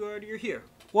you already you're here?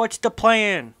 What's the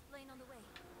plan?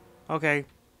 Okay.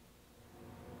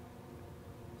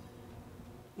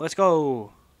 Let's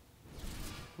go.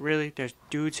 Really? There's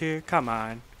dudes here? Come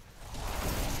on.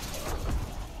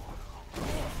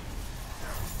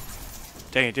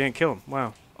 Dang it, didn't kill him.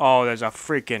 Wow. Oh, there's a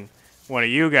freaking one of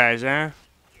you guys, huh?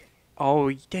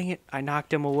 Oh, dang it. I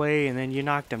knocked him away, and then you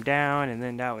knocked him down, and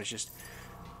then that was just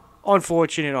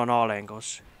unfortunate on all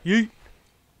angles. Yeet.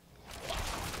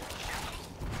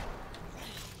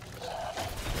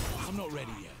 I'm not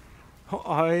ready yet.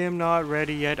 I am not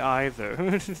ready yet either.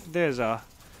 There's a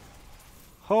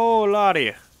whole lot of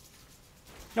you.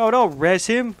 No, don't res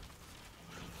him.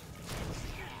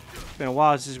 It's been a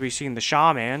while since we've seen the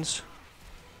shamans.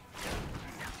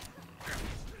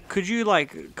 Could you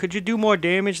do more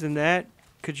damage than that?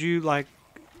 Could you, like...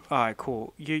 Alright,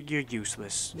 cool. You're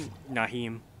useless.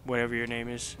 Nahim, whatever your name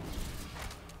is.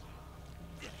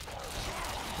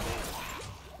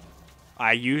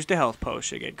 I used a health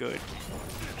potion to get good.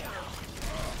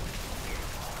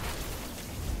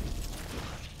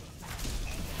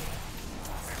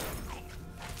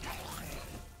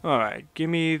 Alright, give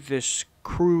me this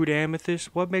crude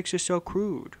amethyst. What makes it so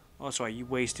crude? Also, you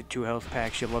wasted 2 health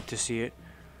packs. You'd love to see it.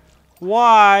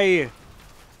 Why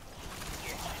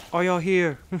are y'all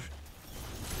here?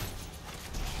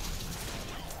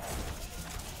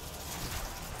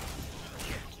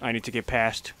 I need to get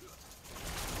past.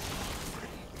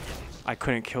 I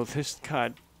couldn't kill this.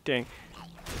 God dang.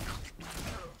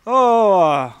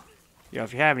 Oh! Yo,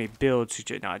 if you have any builds, you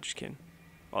just... Nah, just kidding.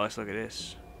 Oh, let's look at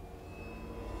this.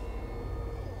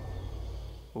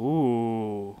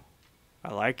 Ooh.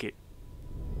 I like it.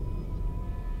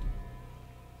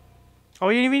 Oh,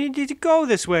 we didn't even need to go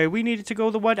this way. We needed to go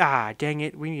the one... Ah, dang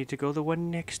it. We needed to go the one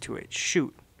next to it.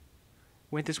 Shoot.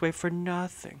 Went this way for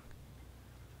nothing.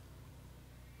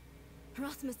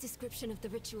 Rathma's description of the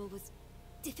ritual was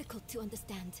difficult to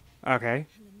understand. Okay.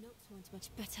 And the notes weren't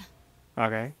much better.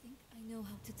 Okay. I think I know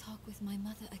how to talk with my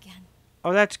mother again.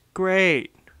 Oh, that's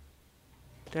great.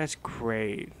 That's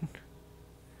great.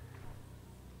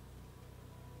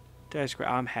 That's great.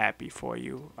 I'm happy for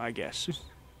you, I guess.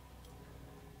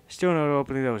 Still know what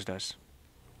opening those does.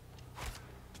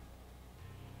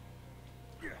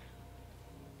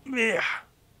 Yeah.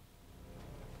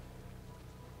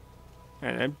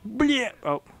 And then, bleh.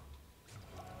 Oh.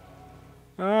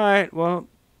 Alright, well.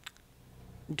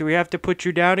 Do we have to put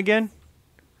you down again?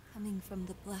 Coming from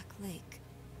the Black Lake.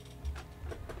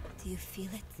 Do you feel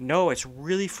it? No, it's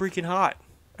really freaking hot.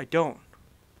 I don't.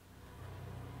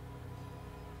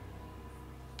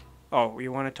 Oh,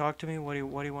 you want to talk to me? What do you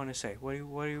want to say? What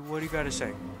do you got to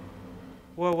say?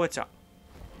 Well, what's up?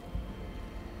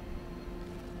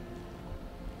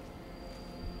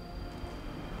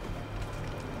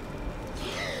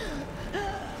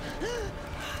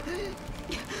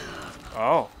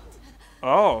 Oh.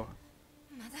 Oh.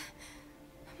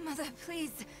 Mother,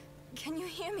 please. Can you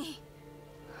hear me?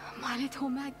 My little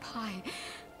magpie,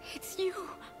 it's you.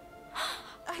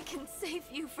 I can save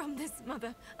you from this,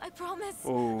 Mother. I promise.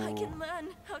 Ooh. I can learn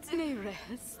how to... Nere,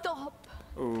 stop.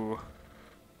 Ooh.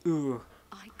 Ooh.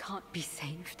 I can't be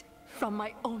saved from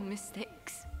my own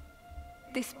mistakes.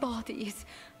 This body is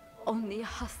only a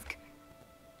husk.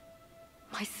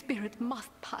 My spirit must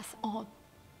pass on.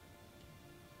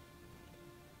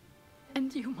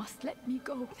 And you must let me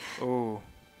go. Ooh.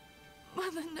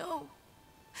 Mother, no.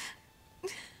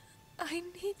 I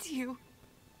need you.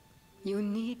 You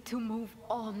need to move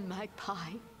on,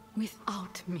 magpie,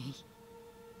 without me.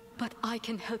 But I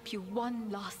can help you one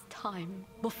last time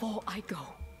before I go.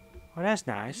 Well, that's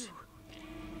nice.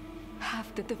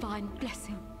 Have the divine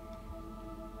blessing.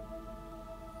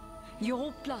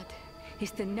 Your blood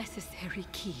is the necessary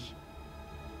key.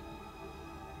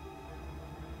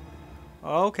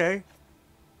 Okay.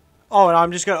 Oh, and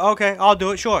I'm just gonna... Okay, I'll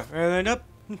do it, sure. And up.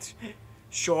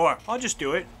 Sure, I'll just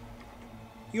do it.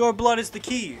 Your blood is the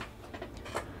key.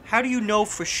 How do you know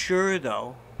for sure,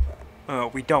 though?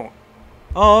 We don't.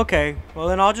 Oh, okay. Well,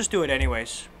 then I'll just do it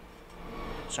anyways.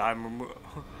 So I'm...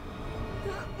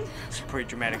 It's a pretty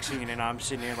dramatic scene, and I'm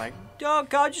sitting here like, oh,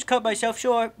 God, just cut myself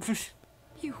short.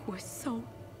 You were so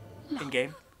In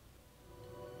game.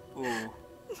 Ooh.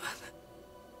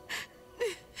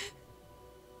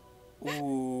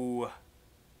 Ooh.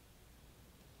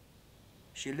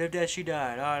 She lived as she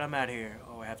died. Alright, I'm out of here.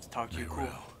 Oh, I have to talk to you. Cool.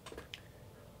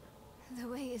 The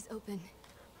way is open.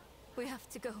 We have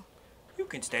to go. You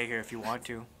can stay here if you want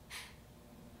to.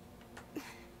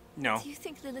 No. Do you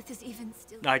think Lilith is even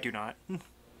still... I do not.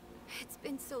 It's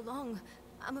been so long.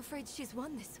 I'm afraid she's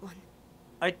won this one.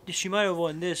 She might have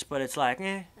won this, but it's like, eh.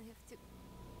 I have to...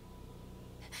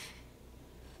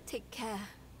 take care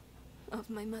of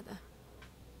my mother.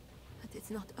 But it's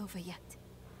not over yet.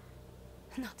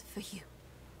 Not for you.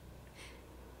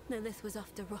 Lilith was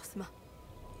after Rothma.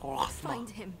 Find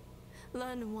him.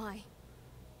 Learn why.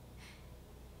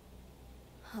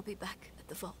 I'll be back at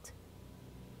the vault.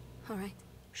 Alright?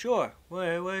 Sure.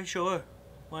 Wait, sure.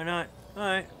 Why not?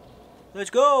 Alright. Let's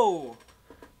go!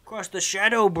 Across the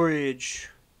Shadow Bridge.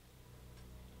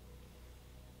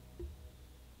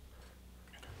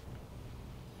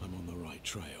 I'm on the right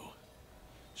trail.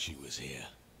 She was here.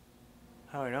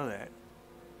 How do I know that?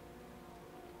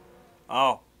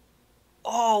 Oh.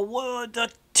 Oh, what?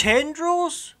 The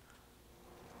tendrils?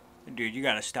 Dude, you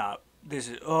gotta stop. This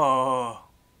is... Oh.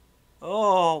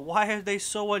 Oh, why are they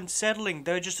so unsettling?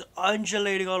 They're just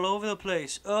undulating all over the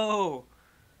place. Oh.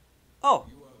 Oh.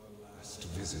 You are the last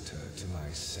visitor to my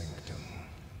sanctum.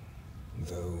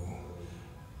 Though,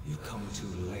 you come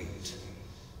too late,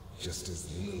 just as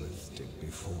Lilith did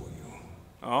before you.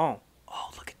 Oh. Oh,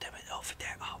 look at them over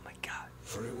there. Oh my god.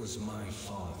 For it was my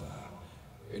father,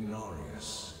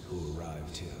 Inarius, who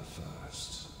arrived here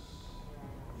first.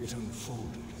 It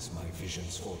unfolded as my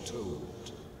visions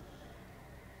foretold.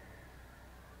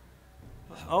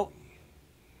 Oh.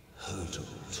 Hurtle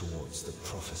towards the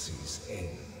prophecy's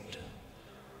end.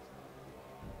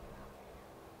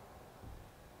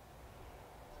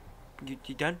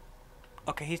 You done?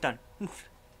 Okay, he's done. Is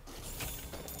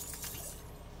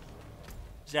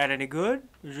that any good?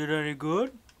 Is it any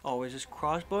good? Oh, is this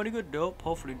crossbow any good? Nope,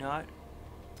 hopefully not.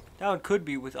 That one could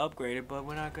be with upgraded, but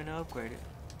we're not gonna upgrade it.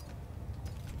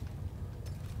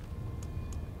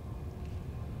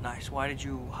 Nice. Why did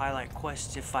you highlight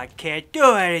quests if I can't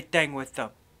do anything with them?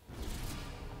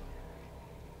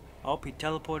 Oh, he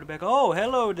teleported back. Oh,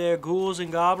 hello there, ghouls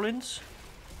and goblins.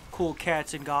 Cool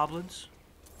cats and goblins.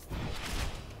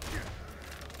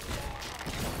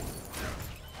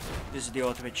 This is the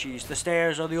ultimate cheese. The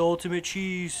stairs are the ultimate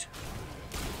cheese.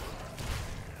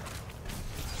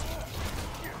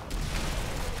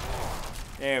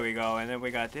 There we go. And then we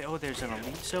got the... Oh, there's an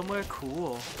elite somewhere?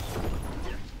 Cool.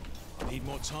 Need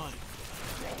more time.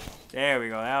 There we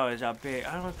go. That was a big...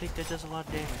 I don't think that does a lot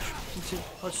of damage.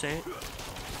 Let's say it.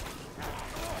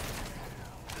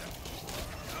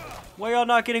 Why y'all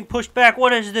not getting pushed back?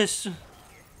 What is this?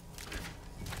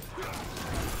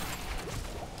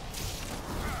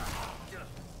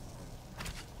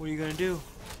 What are you gonna do?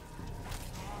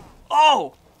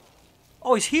 Oh!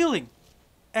 Oh, he's healing!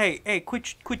 Hey, hey,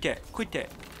 quit that. Quit that.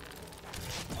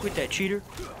 Quit that, cheater.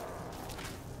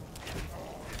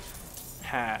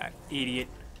 Ha, idiot.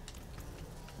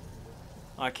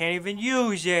 I can't even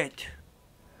use it.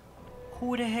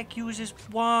 Who the heck uses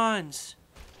wands?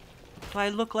 Do I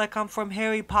look like I'm from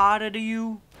Harry Potter to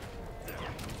you?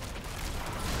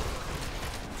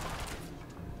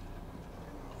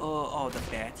 Oh, the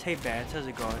bats. Hey, bats, how's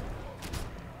it going?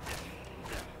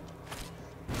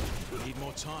 Need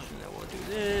more time. And then we'll do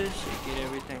this and get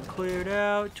everything cleared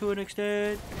out to an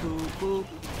extent. Boop, boop,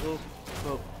 boop,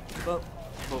 boop, boop,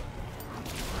 boop.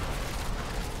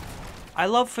 I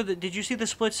love for the... Did you see the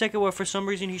split second where for some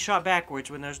reason he shot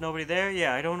backwards when there's nobody there?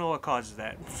 Yeah, I don't know what causes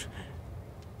that.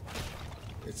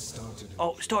 It started.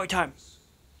 Oh, story time.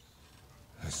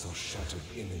 I saw shattered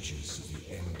images of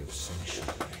the end of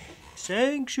Sanctuary.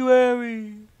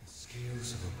 Sanctuary. The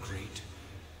scales of a great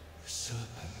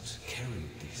serpent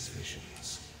carried these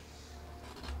visions.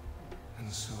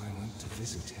 And so I went to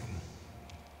visit him.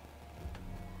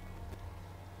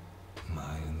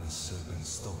 My and the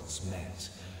serpent's thoughts met,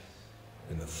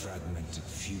 and the fragmented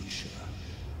future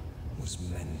was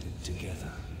mended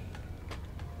together.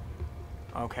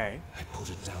 Okay. I put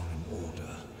it down in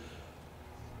order,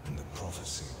 and the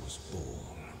prophecy was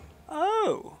born.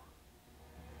 Oh.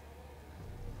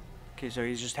 Okay, so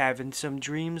he's just having some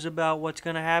dreams about what's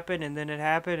gonna happen, and then it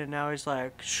happened, and now he's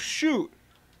like, shoot!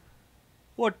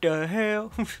 What the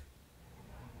hell?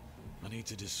 I need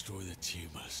to destroy the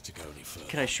tumors to go any further.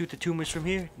 Can I shoot the tumors from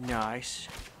here? Nice.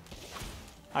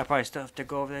 I probably still have to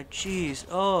go over there. Jeez.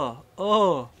 Oh.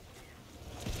 Oh.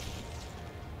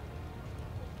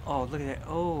 Oh, look at that.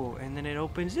 Oh, and then it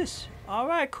opens this.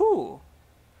 Alright, cool.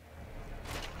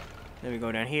 Then we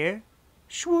go down here.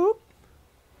 Swoop.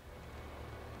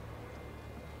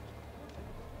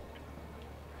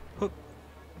 Hook.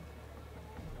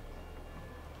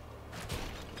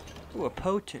 Ooh, a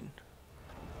potent.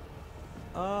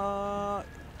 Can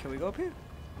we go up here?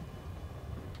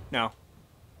 No.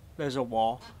 There's a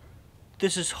wall.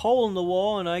 This is hole in the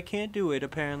wall and I can't do it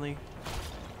apparently.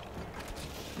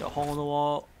 The hole in the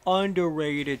wall.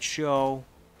 Underrated show.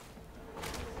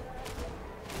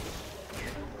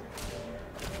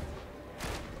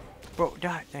 Bro,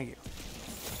 die. Thank you.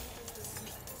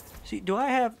 See, do I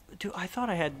have... I thought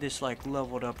I had this, like,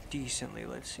 leveled up decently.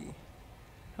 Let's see.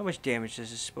 How much damage is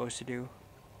this supposed to do?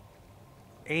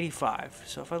 85.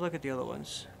 So if I look at the other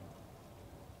ones...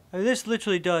 I mean, this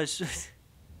literally does...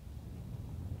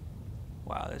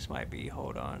 Wow, this might be...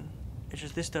 Hold on. It's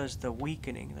just this does the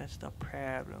weakening. That's the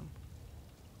problem.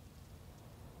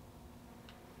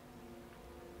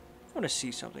 I want to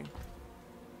see something.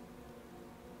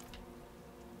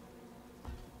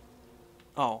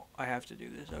 Oh, I have to do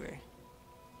this. Okay.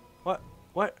 What?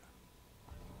 What?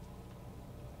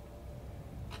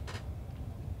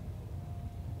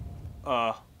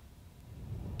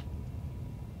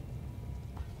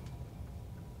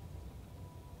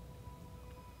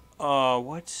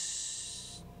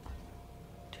 What's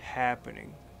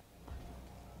happening?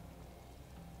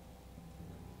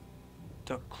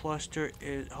 The cluster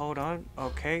is... Hold on.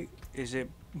 Okay. Is it...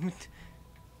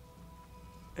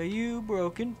 Are you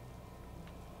broken?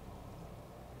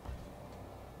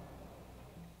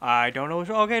 I don't know.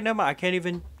 Okay, never mind. I can't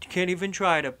even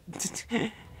try to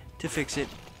to fix it.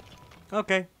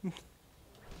 Okay.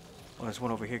 Oh, there's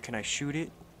one over here. Can I shoot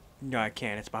it? No, I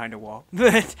can't. It's behind a wall.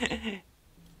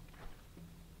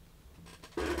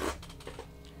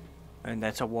 And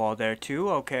that's a wall there too.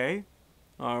 Okay.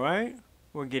 All right.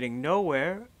 We're getting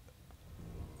nowhere.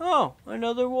 Oh,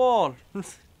 another wall.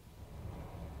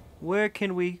 Where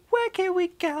can we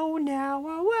go now?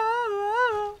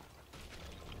 Oh,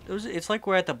 those, it's like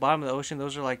we're at the bottom of the ocean.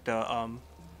 Those are like the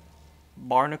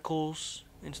barnacles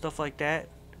and stuff like that.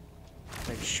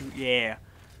 Like shoot, yeah.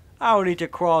 I don't need to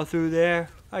crawl through there.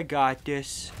 I got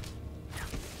this.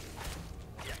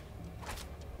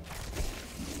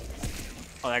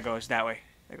 Oh, that goes that way.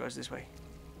 That goes this way.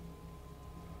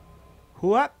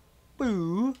 Whoop,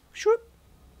 boo, shoop.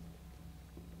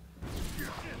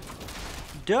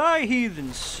 Die,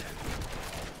 heathens.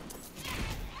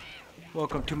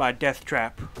 Welcome to my death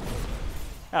trap.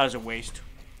 That was a waste.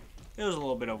 It was a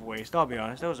little bit of a waste, I'll be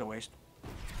honest. That was a waste.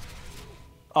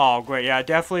 Oh, great. Yeah,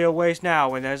 definitely a waste now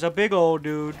when there's a big old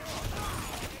dude.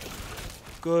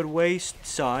 Good waste,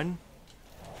 son.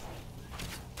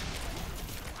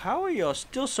 How are you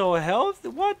still so healthy?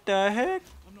 What the heck?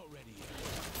 I'm not ready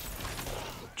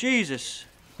yet. Jesus.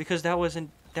 Because that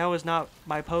was not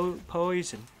my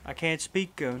poison. I can't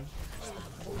speak goon.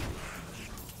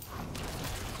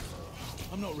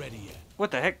 I'm not ready yet.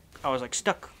 What the heck? I was like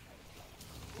stuck.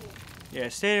 Yeah,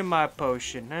 stay in my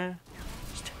potion, huh?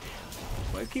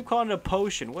 Why do you keep calling it a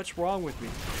potion? What's wrong with me?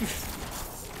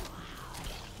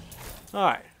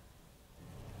 Alright.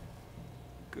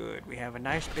 Good. We have a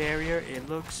nice barrier. It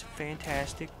looks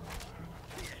fantastic.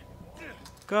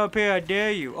 Come up here, I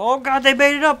dare you. Oh god, they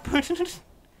made it up!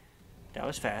 That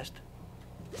was fast.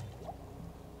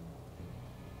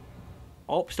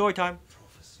 Oh, story time.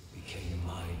 Prophecy became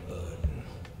my burden.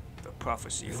 The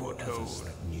prophecy There were foretold. others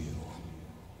that knew.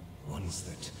 Ones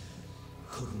that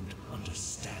couldn't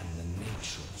understand the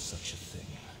nature of such a thing.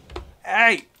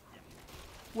 Hey!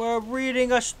 We're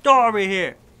reading a story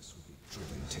here. This would be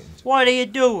driven to What are you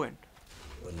doing?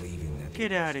 believing that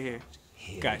Get it out of here.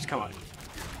 him. Guys, come on.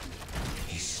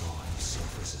 He saw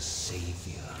himself as a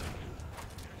savior,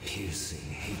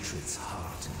 piercing hatred's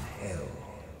heart in hell.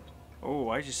 Oh,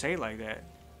 why'd you say it like that?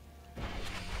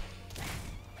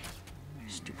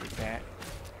 Stupid bat.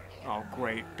 Oh,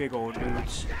 great. Big old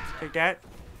dudes. Take that.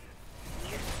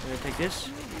 I'm gonna take this.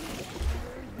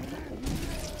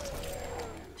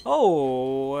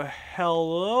 Oh,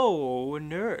 hello,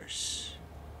 nurse.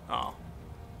 Oh.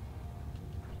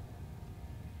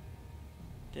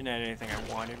 Didn't have anything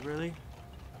I wanted, really.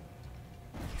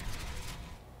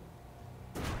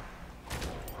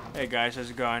 Hey guys, how's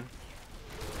it going?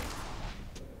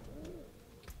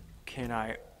 Can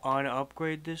I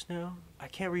unupgrade this now? I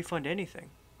can't refund anything.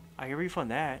 I can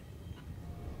refund that.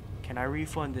 Can I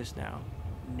refund this now?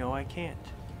 No, I can't.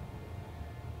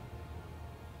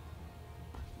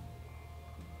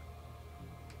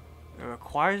 It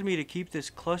requires me to keep this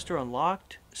cluster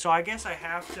unlocked. So I guess I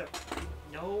have to...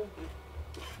 No.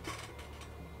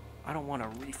 I don't want to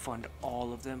refund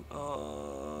all of them. I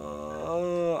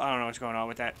don't know what's going on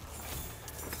with that.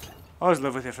 I'll just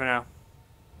live with it for now.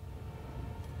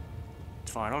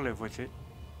 It's fine, I'll live with it.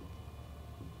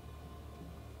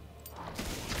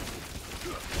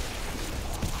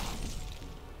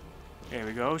 There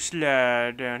we go,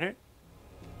 slide down it.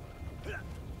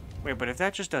 Wait, but if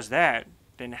that just does that,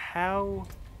 then how...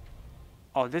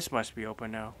 Oh, this must be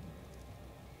open now.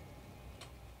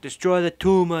 Destroy the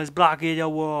tumors blocking the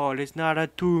wall. It's not a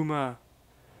tumor.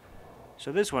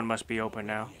 So this one must be open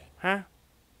now. Huh?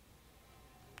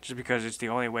 Just because it's the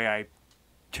only way I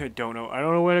don't know. I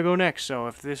don't know where to go next. So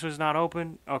if this was not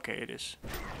open... Okay, it is.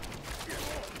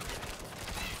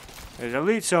 There's a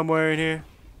lead somewhere in here.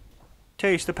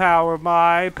 Taste the power of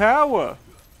my power.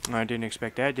 I didn't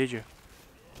expect that, did you?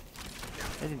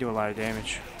 That didn't do a lot of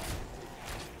damage.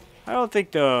 I don't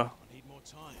think the... I need more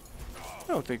time. I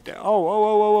don't think that... Oh, whoa,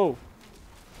 whoa, whoa, whoa.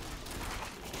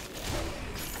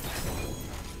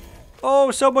 Oh,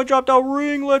 someone dropped a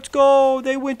ring. Let's go.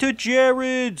 They went to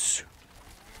Jared's.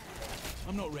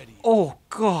 I'm not ready. Oh,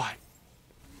 God.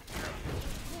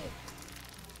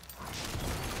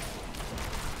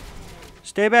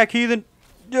 Stay back, heathen.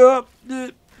 There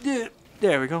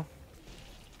we go.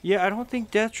 Yeah, I don't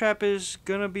think Death Trap is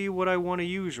gonna be what I want to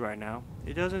use right now.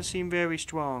 It doesn't seem very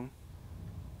strong.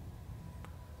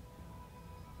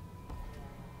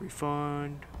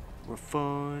 Refund.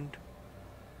 Refund.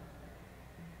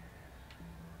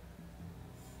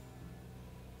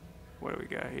 What do we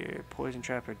got here? Poison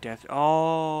Trap or Death...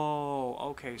 Oh,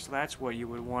 okay, so that's what you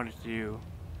would want it to do.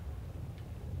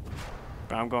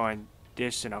 But I'm going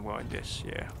this and I'm going this,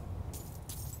 yeah.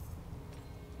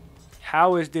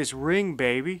 How is this ring,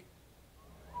 baby?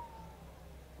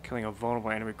 Killing a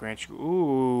vulnerable enemy grants you...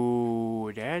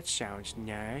 Ooh, that sounds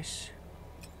nice.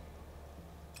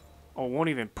 Oh, won't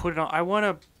even put it on... I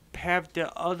want to have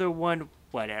the other one...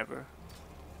 Whatever.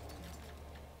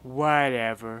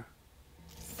 Whatever.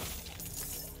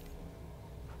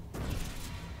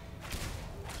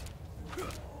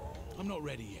 I'm not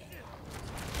ready yet.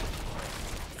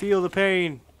 Feel the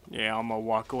pain. Yeah, I'm gonna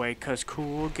walk away because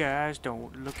cool guys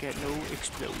don't look at no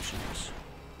explosions.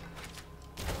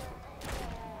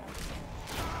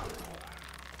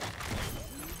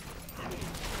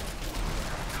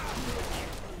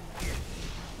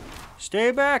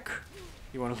 Stay back.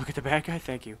 You want to look at the bad guy?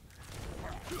 Thank you.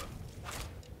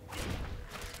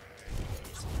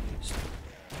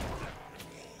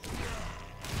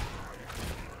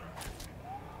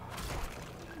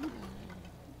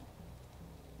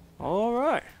 All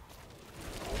right.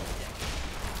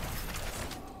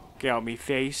 Get out me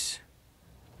face.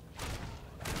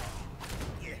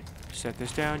 Set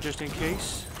this down just in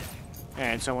case.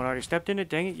 And someone already stepped in it.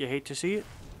 Dang it, you hate to see it.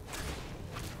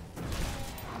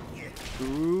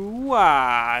 Ooh,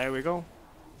 ah, there we go.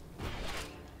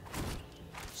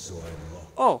 So I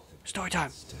locked Oh, story time.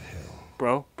 to hell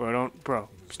Bro, bro,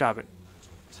 stop it.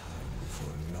 for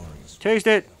Norris Taste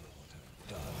it.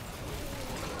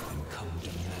 and come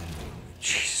demanding.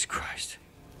 Jesus Christ.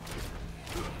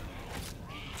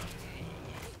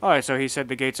 Alright, so he said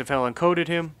the gates of hell encoded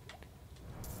him.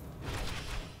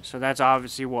 So that's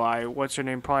obviously why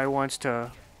what's-her-name probably wants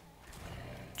to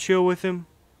chill with him.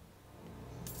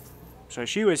 So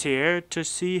she was here to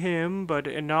see him, but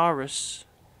Inaris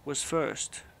was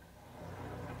first.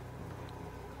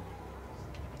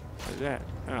 What's that?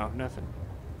 Oh, nothing.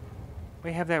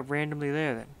 We have that randomly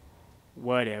there then.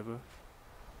 Whatever.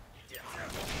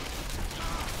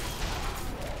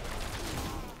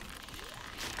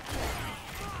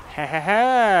 Ha ha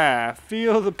ha!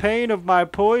 Feel the pain of my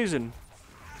poison.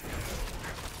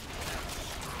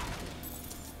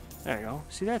 There you go.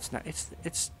 See, that's not.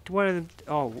 It's one of them.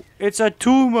 Oh, it's a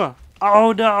tumor.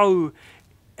 Oh no,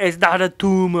 it's not a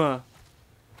tumor.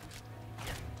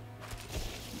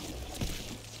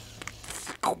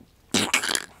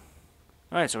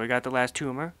 Alright, so we got the last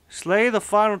tumor. Slay the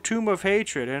final tumor of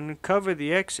hatred and cover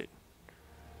the exit.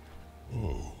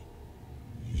 Oh,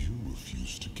 you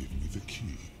refuse to give me the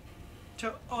key.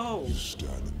 Oh,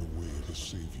 Stand in the way of a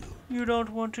savior. you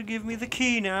don't want to give me the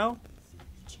key now?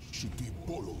 Should be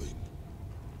boiling.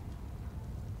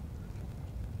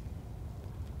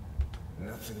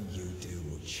 Nothing you do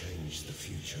will change the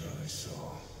future I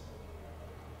saw.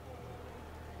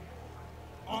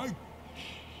 I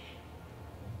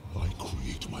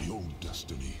create my own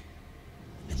destiny.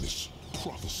 And this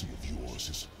prophecy of yours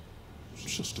is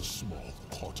just a small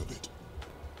part of it.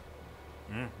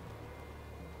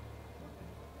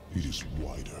 It is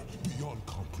wider, beyond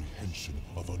comprehension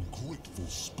of ungrateful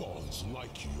spawns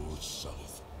like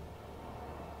yourself.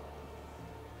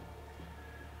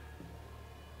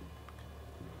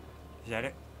 Is that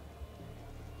it?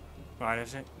 Right,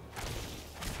 is it?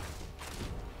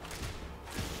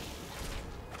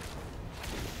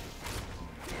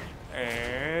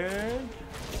 And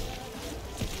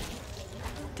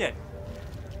dead.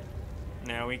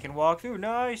 Now we can walk through.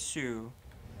 Nice. You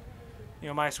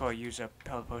know, might as well use a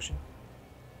pellet potion.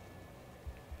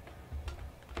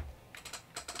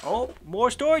 Oh,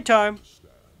 more story time.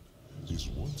 Is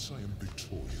once I am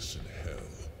victorious in hell,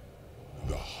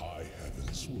 the high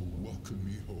heavens will welcome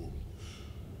me home,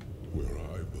 where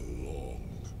I belong.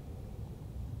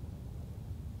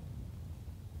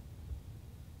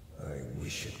 I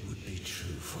wish it would be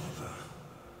true, Father.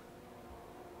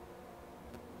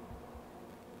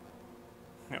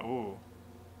 Ooh.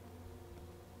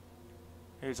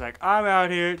 He's like, I'm out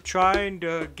here trying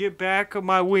to get back on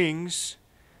my wings,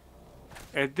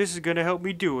 and this is gonna help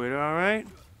me do it, alright?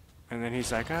 And then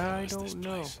he's like, I Where's this don't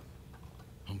know. place?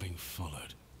 I'm being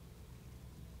followed.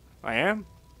 I am?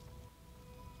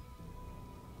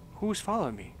 Who's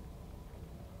following me?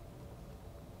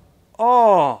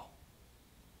 Oh!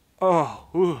 Oh,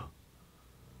 ooh.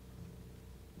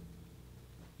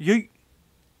 Yeet.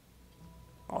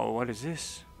 Oh, what is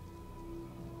this?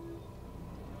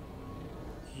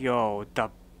 Yo, the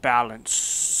balance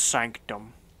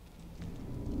sanctum.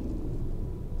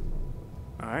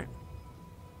 Alright.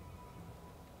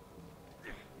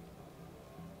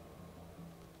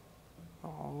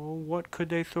 Oh, what could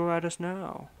they throw at us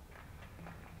now?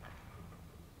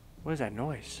 What is that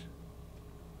noise?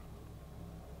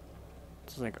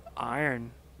 It's like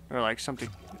iron. Or like something,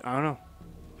 I don't know.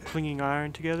 Clinging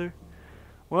iron together.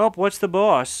 Well, what's the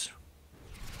boss?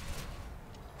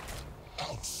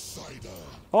 Outsider,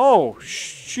 Oh,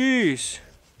 jeez.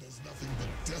 there's nothing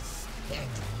but death and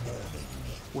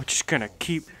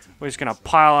mourning. We're just gonna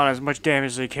pile on as much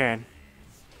damage as we can.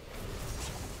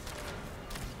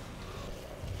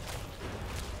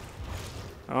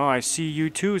 Oh, I see you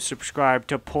too subscribe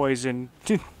to Poison.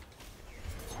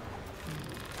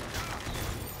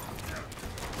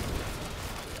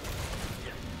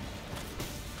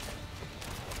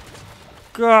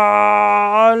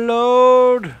 God,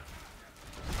 Lord.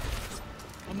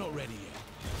 I'm not ready yet.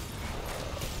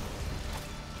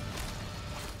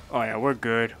 Oh yeah, we're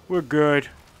good. We're good.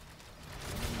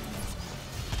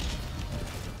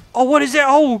 Oh, what is that?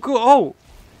 Oh, oh.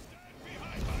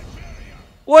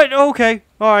 What? Okay.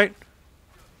 All right.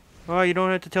 Well, you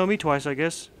don't have to tell me twice, I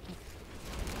guess.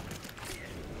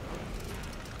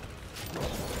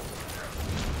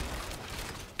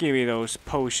 Give me those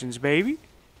potions, baby.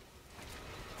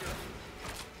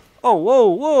 Oh, whoa,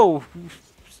 whoa.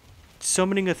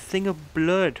 Summoning a thing of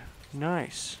blood.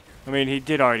 Nice. I mean, he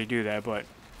did already do that, but...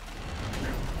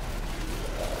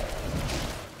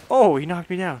 Oh, he knocked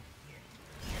me down.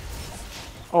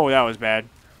 Oh, that was bad.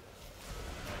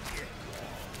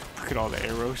 Look at all the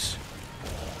arrows.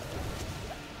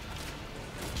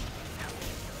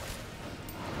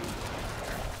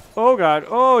 Oh, God.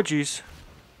 Oh, jeez.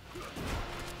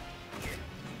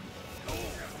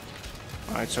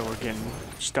 Alright, so we're getting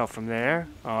stuff from there.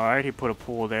 Alright, he put a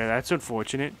pool there. That's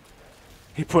unfortunate.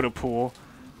 He put a pool.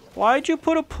 Why'd you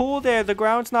put a pool there? The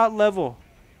ground's not level.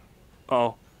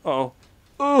 Uh-oh.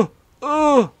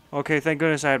 Uh-oh. Okay, thank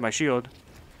goodness I had my shield.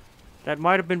 That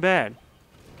might have been bad.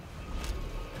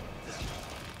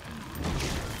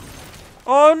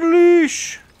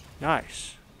 Unleash!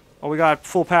 Nice. Oh, we got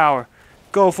full power.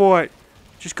 Go for it.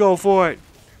 Just go for it.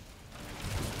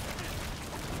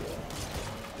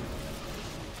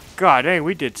 God dang,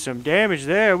 we did some damage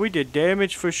there. We did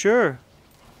damage for sure.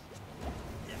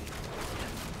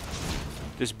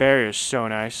 This barrier is so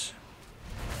nice.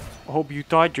 I hope you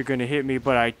thought you're gonna hit me,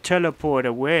 but I teleport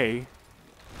away.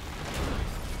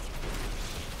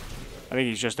 I think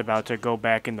he's just about to go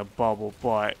back in the bubble,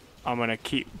 but I'm gonna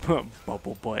keep...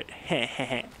 bubble butt.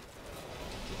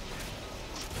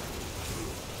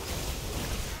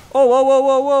 Oh, whoa, whoa,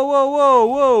 whoa, whoa, whoa, whoa,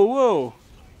 whoa, whoa.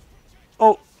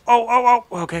 Oh, oh,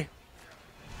 okay.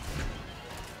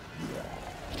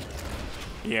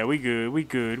 Yeah, we good, we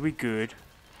good, we good.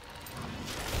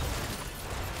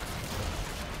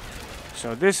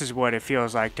 So this is what it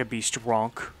feels like to be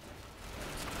strong.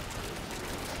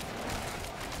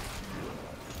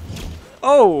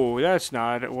 Oh, that's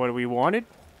not what we wanted.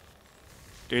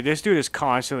 Dude, this dude is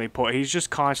constantly he's just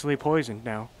constantly poisoned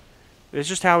now. It's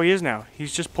just how he is now.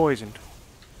 He's just poisoned.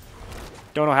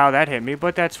 Don't know how that hit me,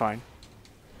 but that's fine.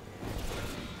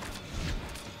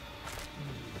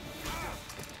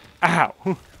 Ow.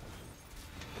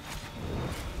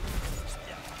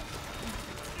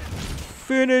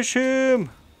 Finish him.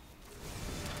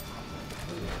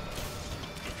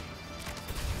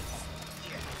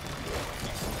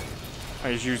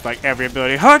 I just used like every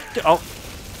ability. Hut! Oh.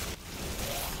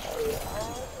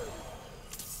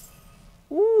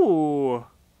 Ooh.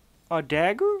 A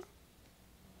dagger?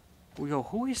 We go,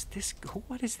 who is this?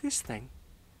 What is this thing?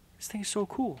 This thing is so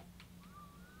cool.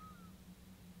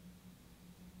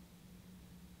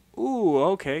 Ooh,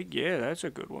 okay. Yeah, that's a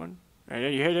good one.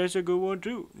 And yeah, that's a good one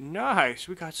too. Nice.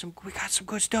 We got some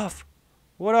good stuff.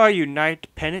 What are you, Knight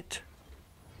Pennant?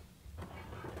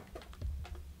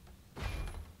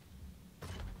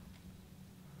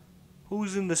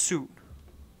 Who's in the suit?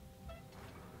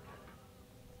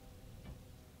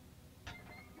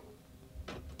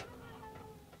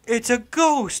 It's a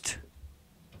ghost!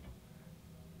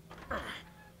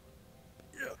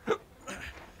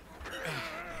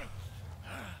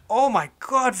 Oh my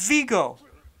god, Vigo!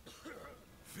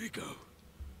 Vigo,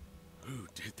 who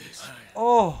did this?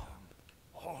 Oh.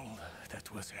 All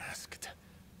that was asked.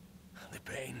 The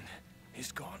pain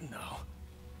is gone now.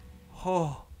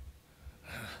 Oh.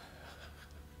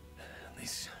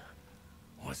 This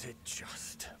was a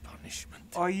just punishment.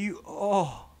 Are you...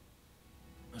 Oh.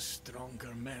 A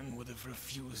stronger man would have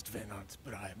refused Venard's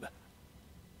bribe.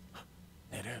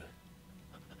 Nerel.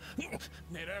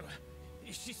 Nerel,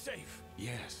 is she safe?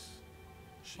 Yes.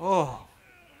 Oh.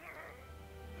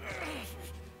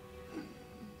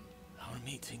 Our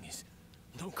meeting is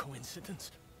no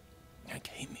coincidence. I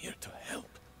came here to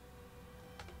help.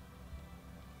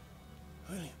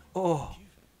 William, Oh.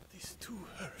 give this to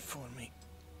her for me.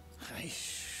 I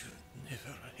should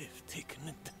never have taken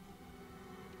it.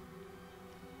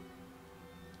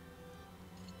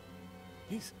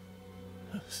 It's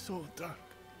so dark.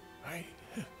 I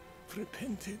have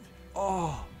repented.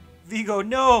 Oh. Vigo,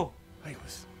 no! I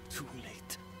was too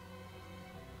late.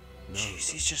 No,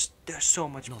 Jeez, he's just... There's so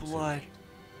much not blood. too late.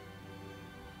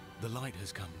 The light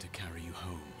has come to carry you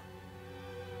home.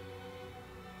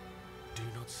 Do you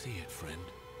not see it, friend?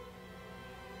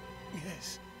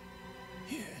 Yes.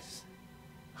 Yes.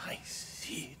 I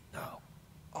see it now.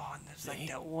 Oh, and there's like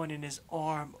that one in his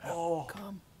arm. Oh.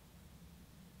 Come.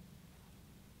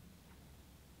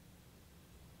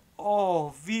 Oh,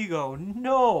 Vigo,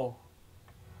 no!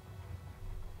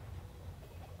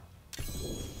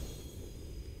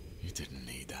 You didn't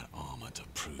need that armor to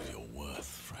prove your worth,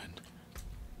 friend.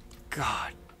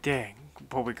 God dang.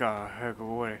 But we got a heck of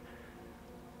a way.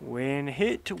 When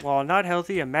hit while not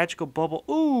healthy, a magical bubble.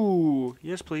 Ooh!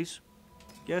 Yes, please.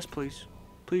 Yes, please.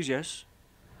 Please, yes.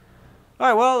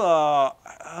 Alright, well,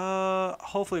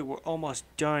 hopefully we're almost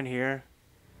done here.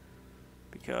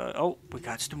 Because, oh, we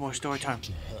got some more story time.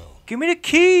 Give me the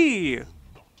key!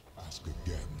 Ask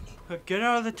again. Get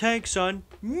out of the tank, son.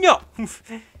 No!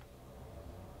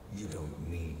 You don't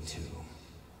need to.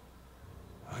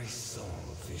 I saw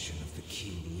a vision of the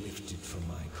key lifted from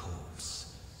my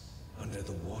corpse, under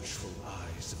the watchful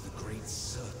eyes of the great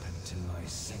serpent in my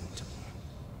sanctum.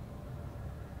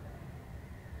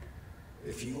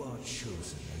 If you are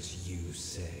chosen as you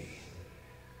say,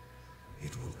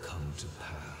 it will come to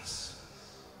pass.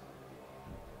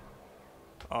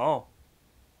 Oh.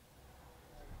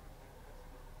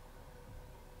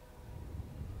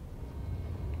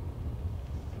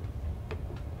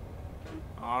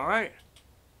 All right.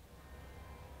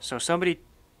 So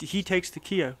he takes the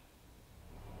key out.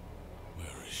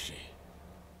 Where is she?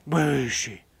 Where is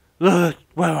she? Lilith,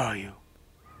 where are you?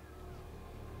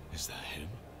 Is that him?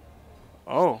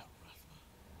 Oh.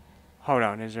 Hold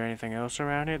on, is there anything else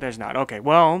around here? There's not. Okay,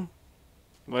 well,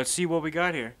 let's see what we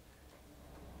got here.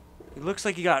 It looks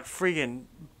like he got friggin'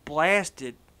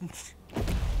 blasted.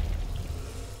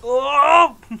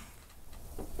 Oh!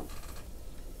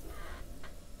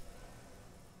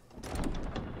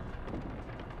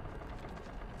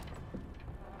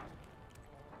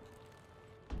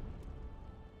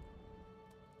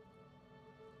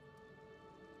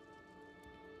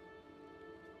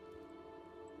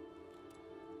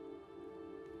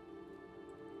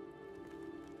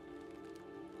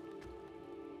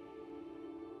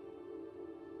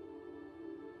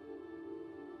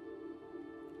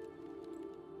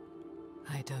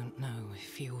 I don't know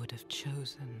if you would have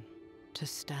chosen to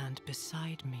stand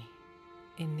beside me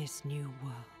in this new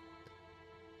world,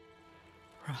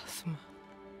 Rathma.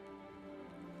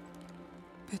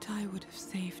 But I would have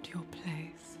saved your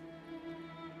place,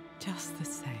 just the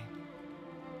same.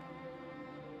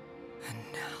 And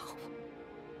now,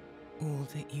 all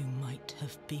that you might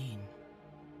have been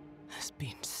has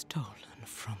been stolen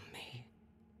from me.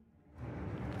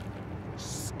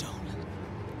 Stolen.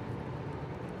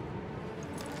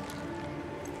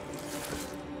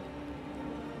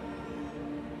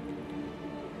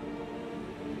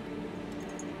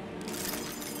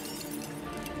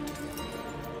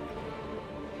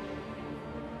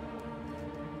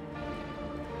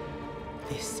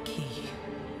 This key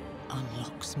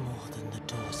unlocks more than the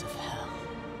doors of hell.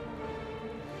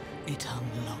 It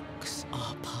unlocks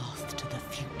our path to the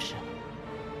future.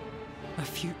 A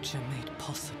future made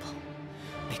possible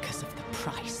because of the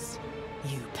price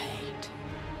you paid.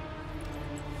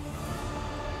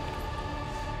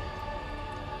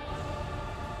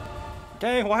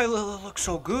 Dang, why Lilith looks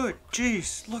so good?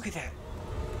 Jeez, look at that.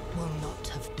 Will not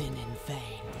have been in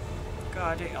vain.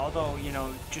 God dang, although, you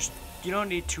know, just, you don't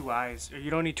need two eyes, or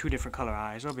you don't need two different color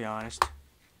eyes, I'll be honest.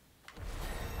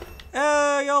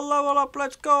 Hey, yo, level up,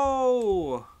 let's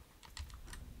go!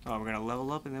 Oh, we're gonna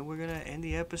level up and then we're gonna end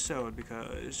the episode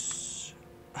because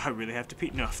I really have to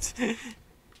pee. No.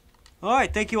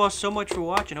 Alright, thank you all so much for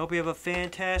watching. Hope you have a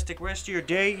fantastic rest of your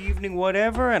day, evening,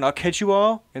 whatever, and I'll catch you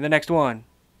all in the next one.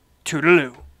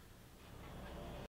 Toodaloo.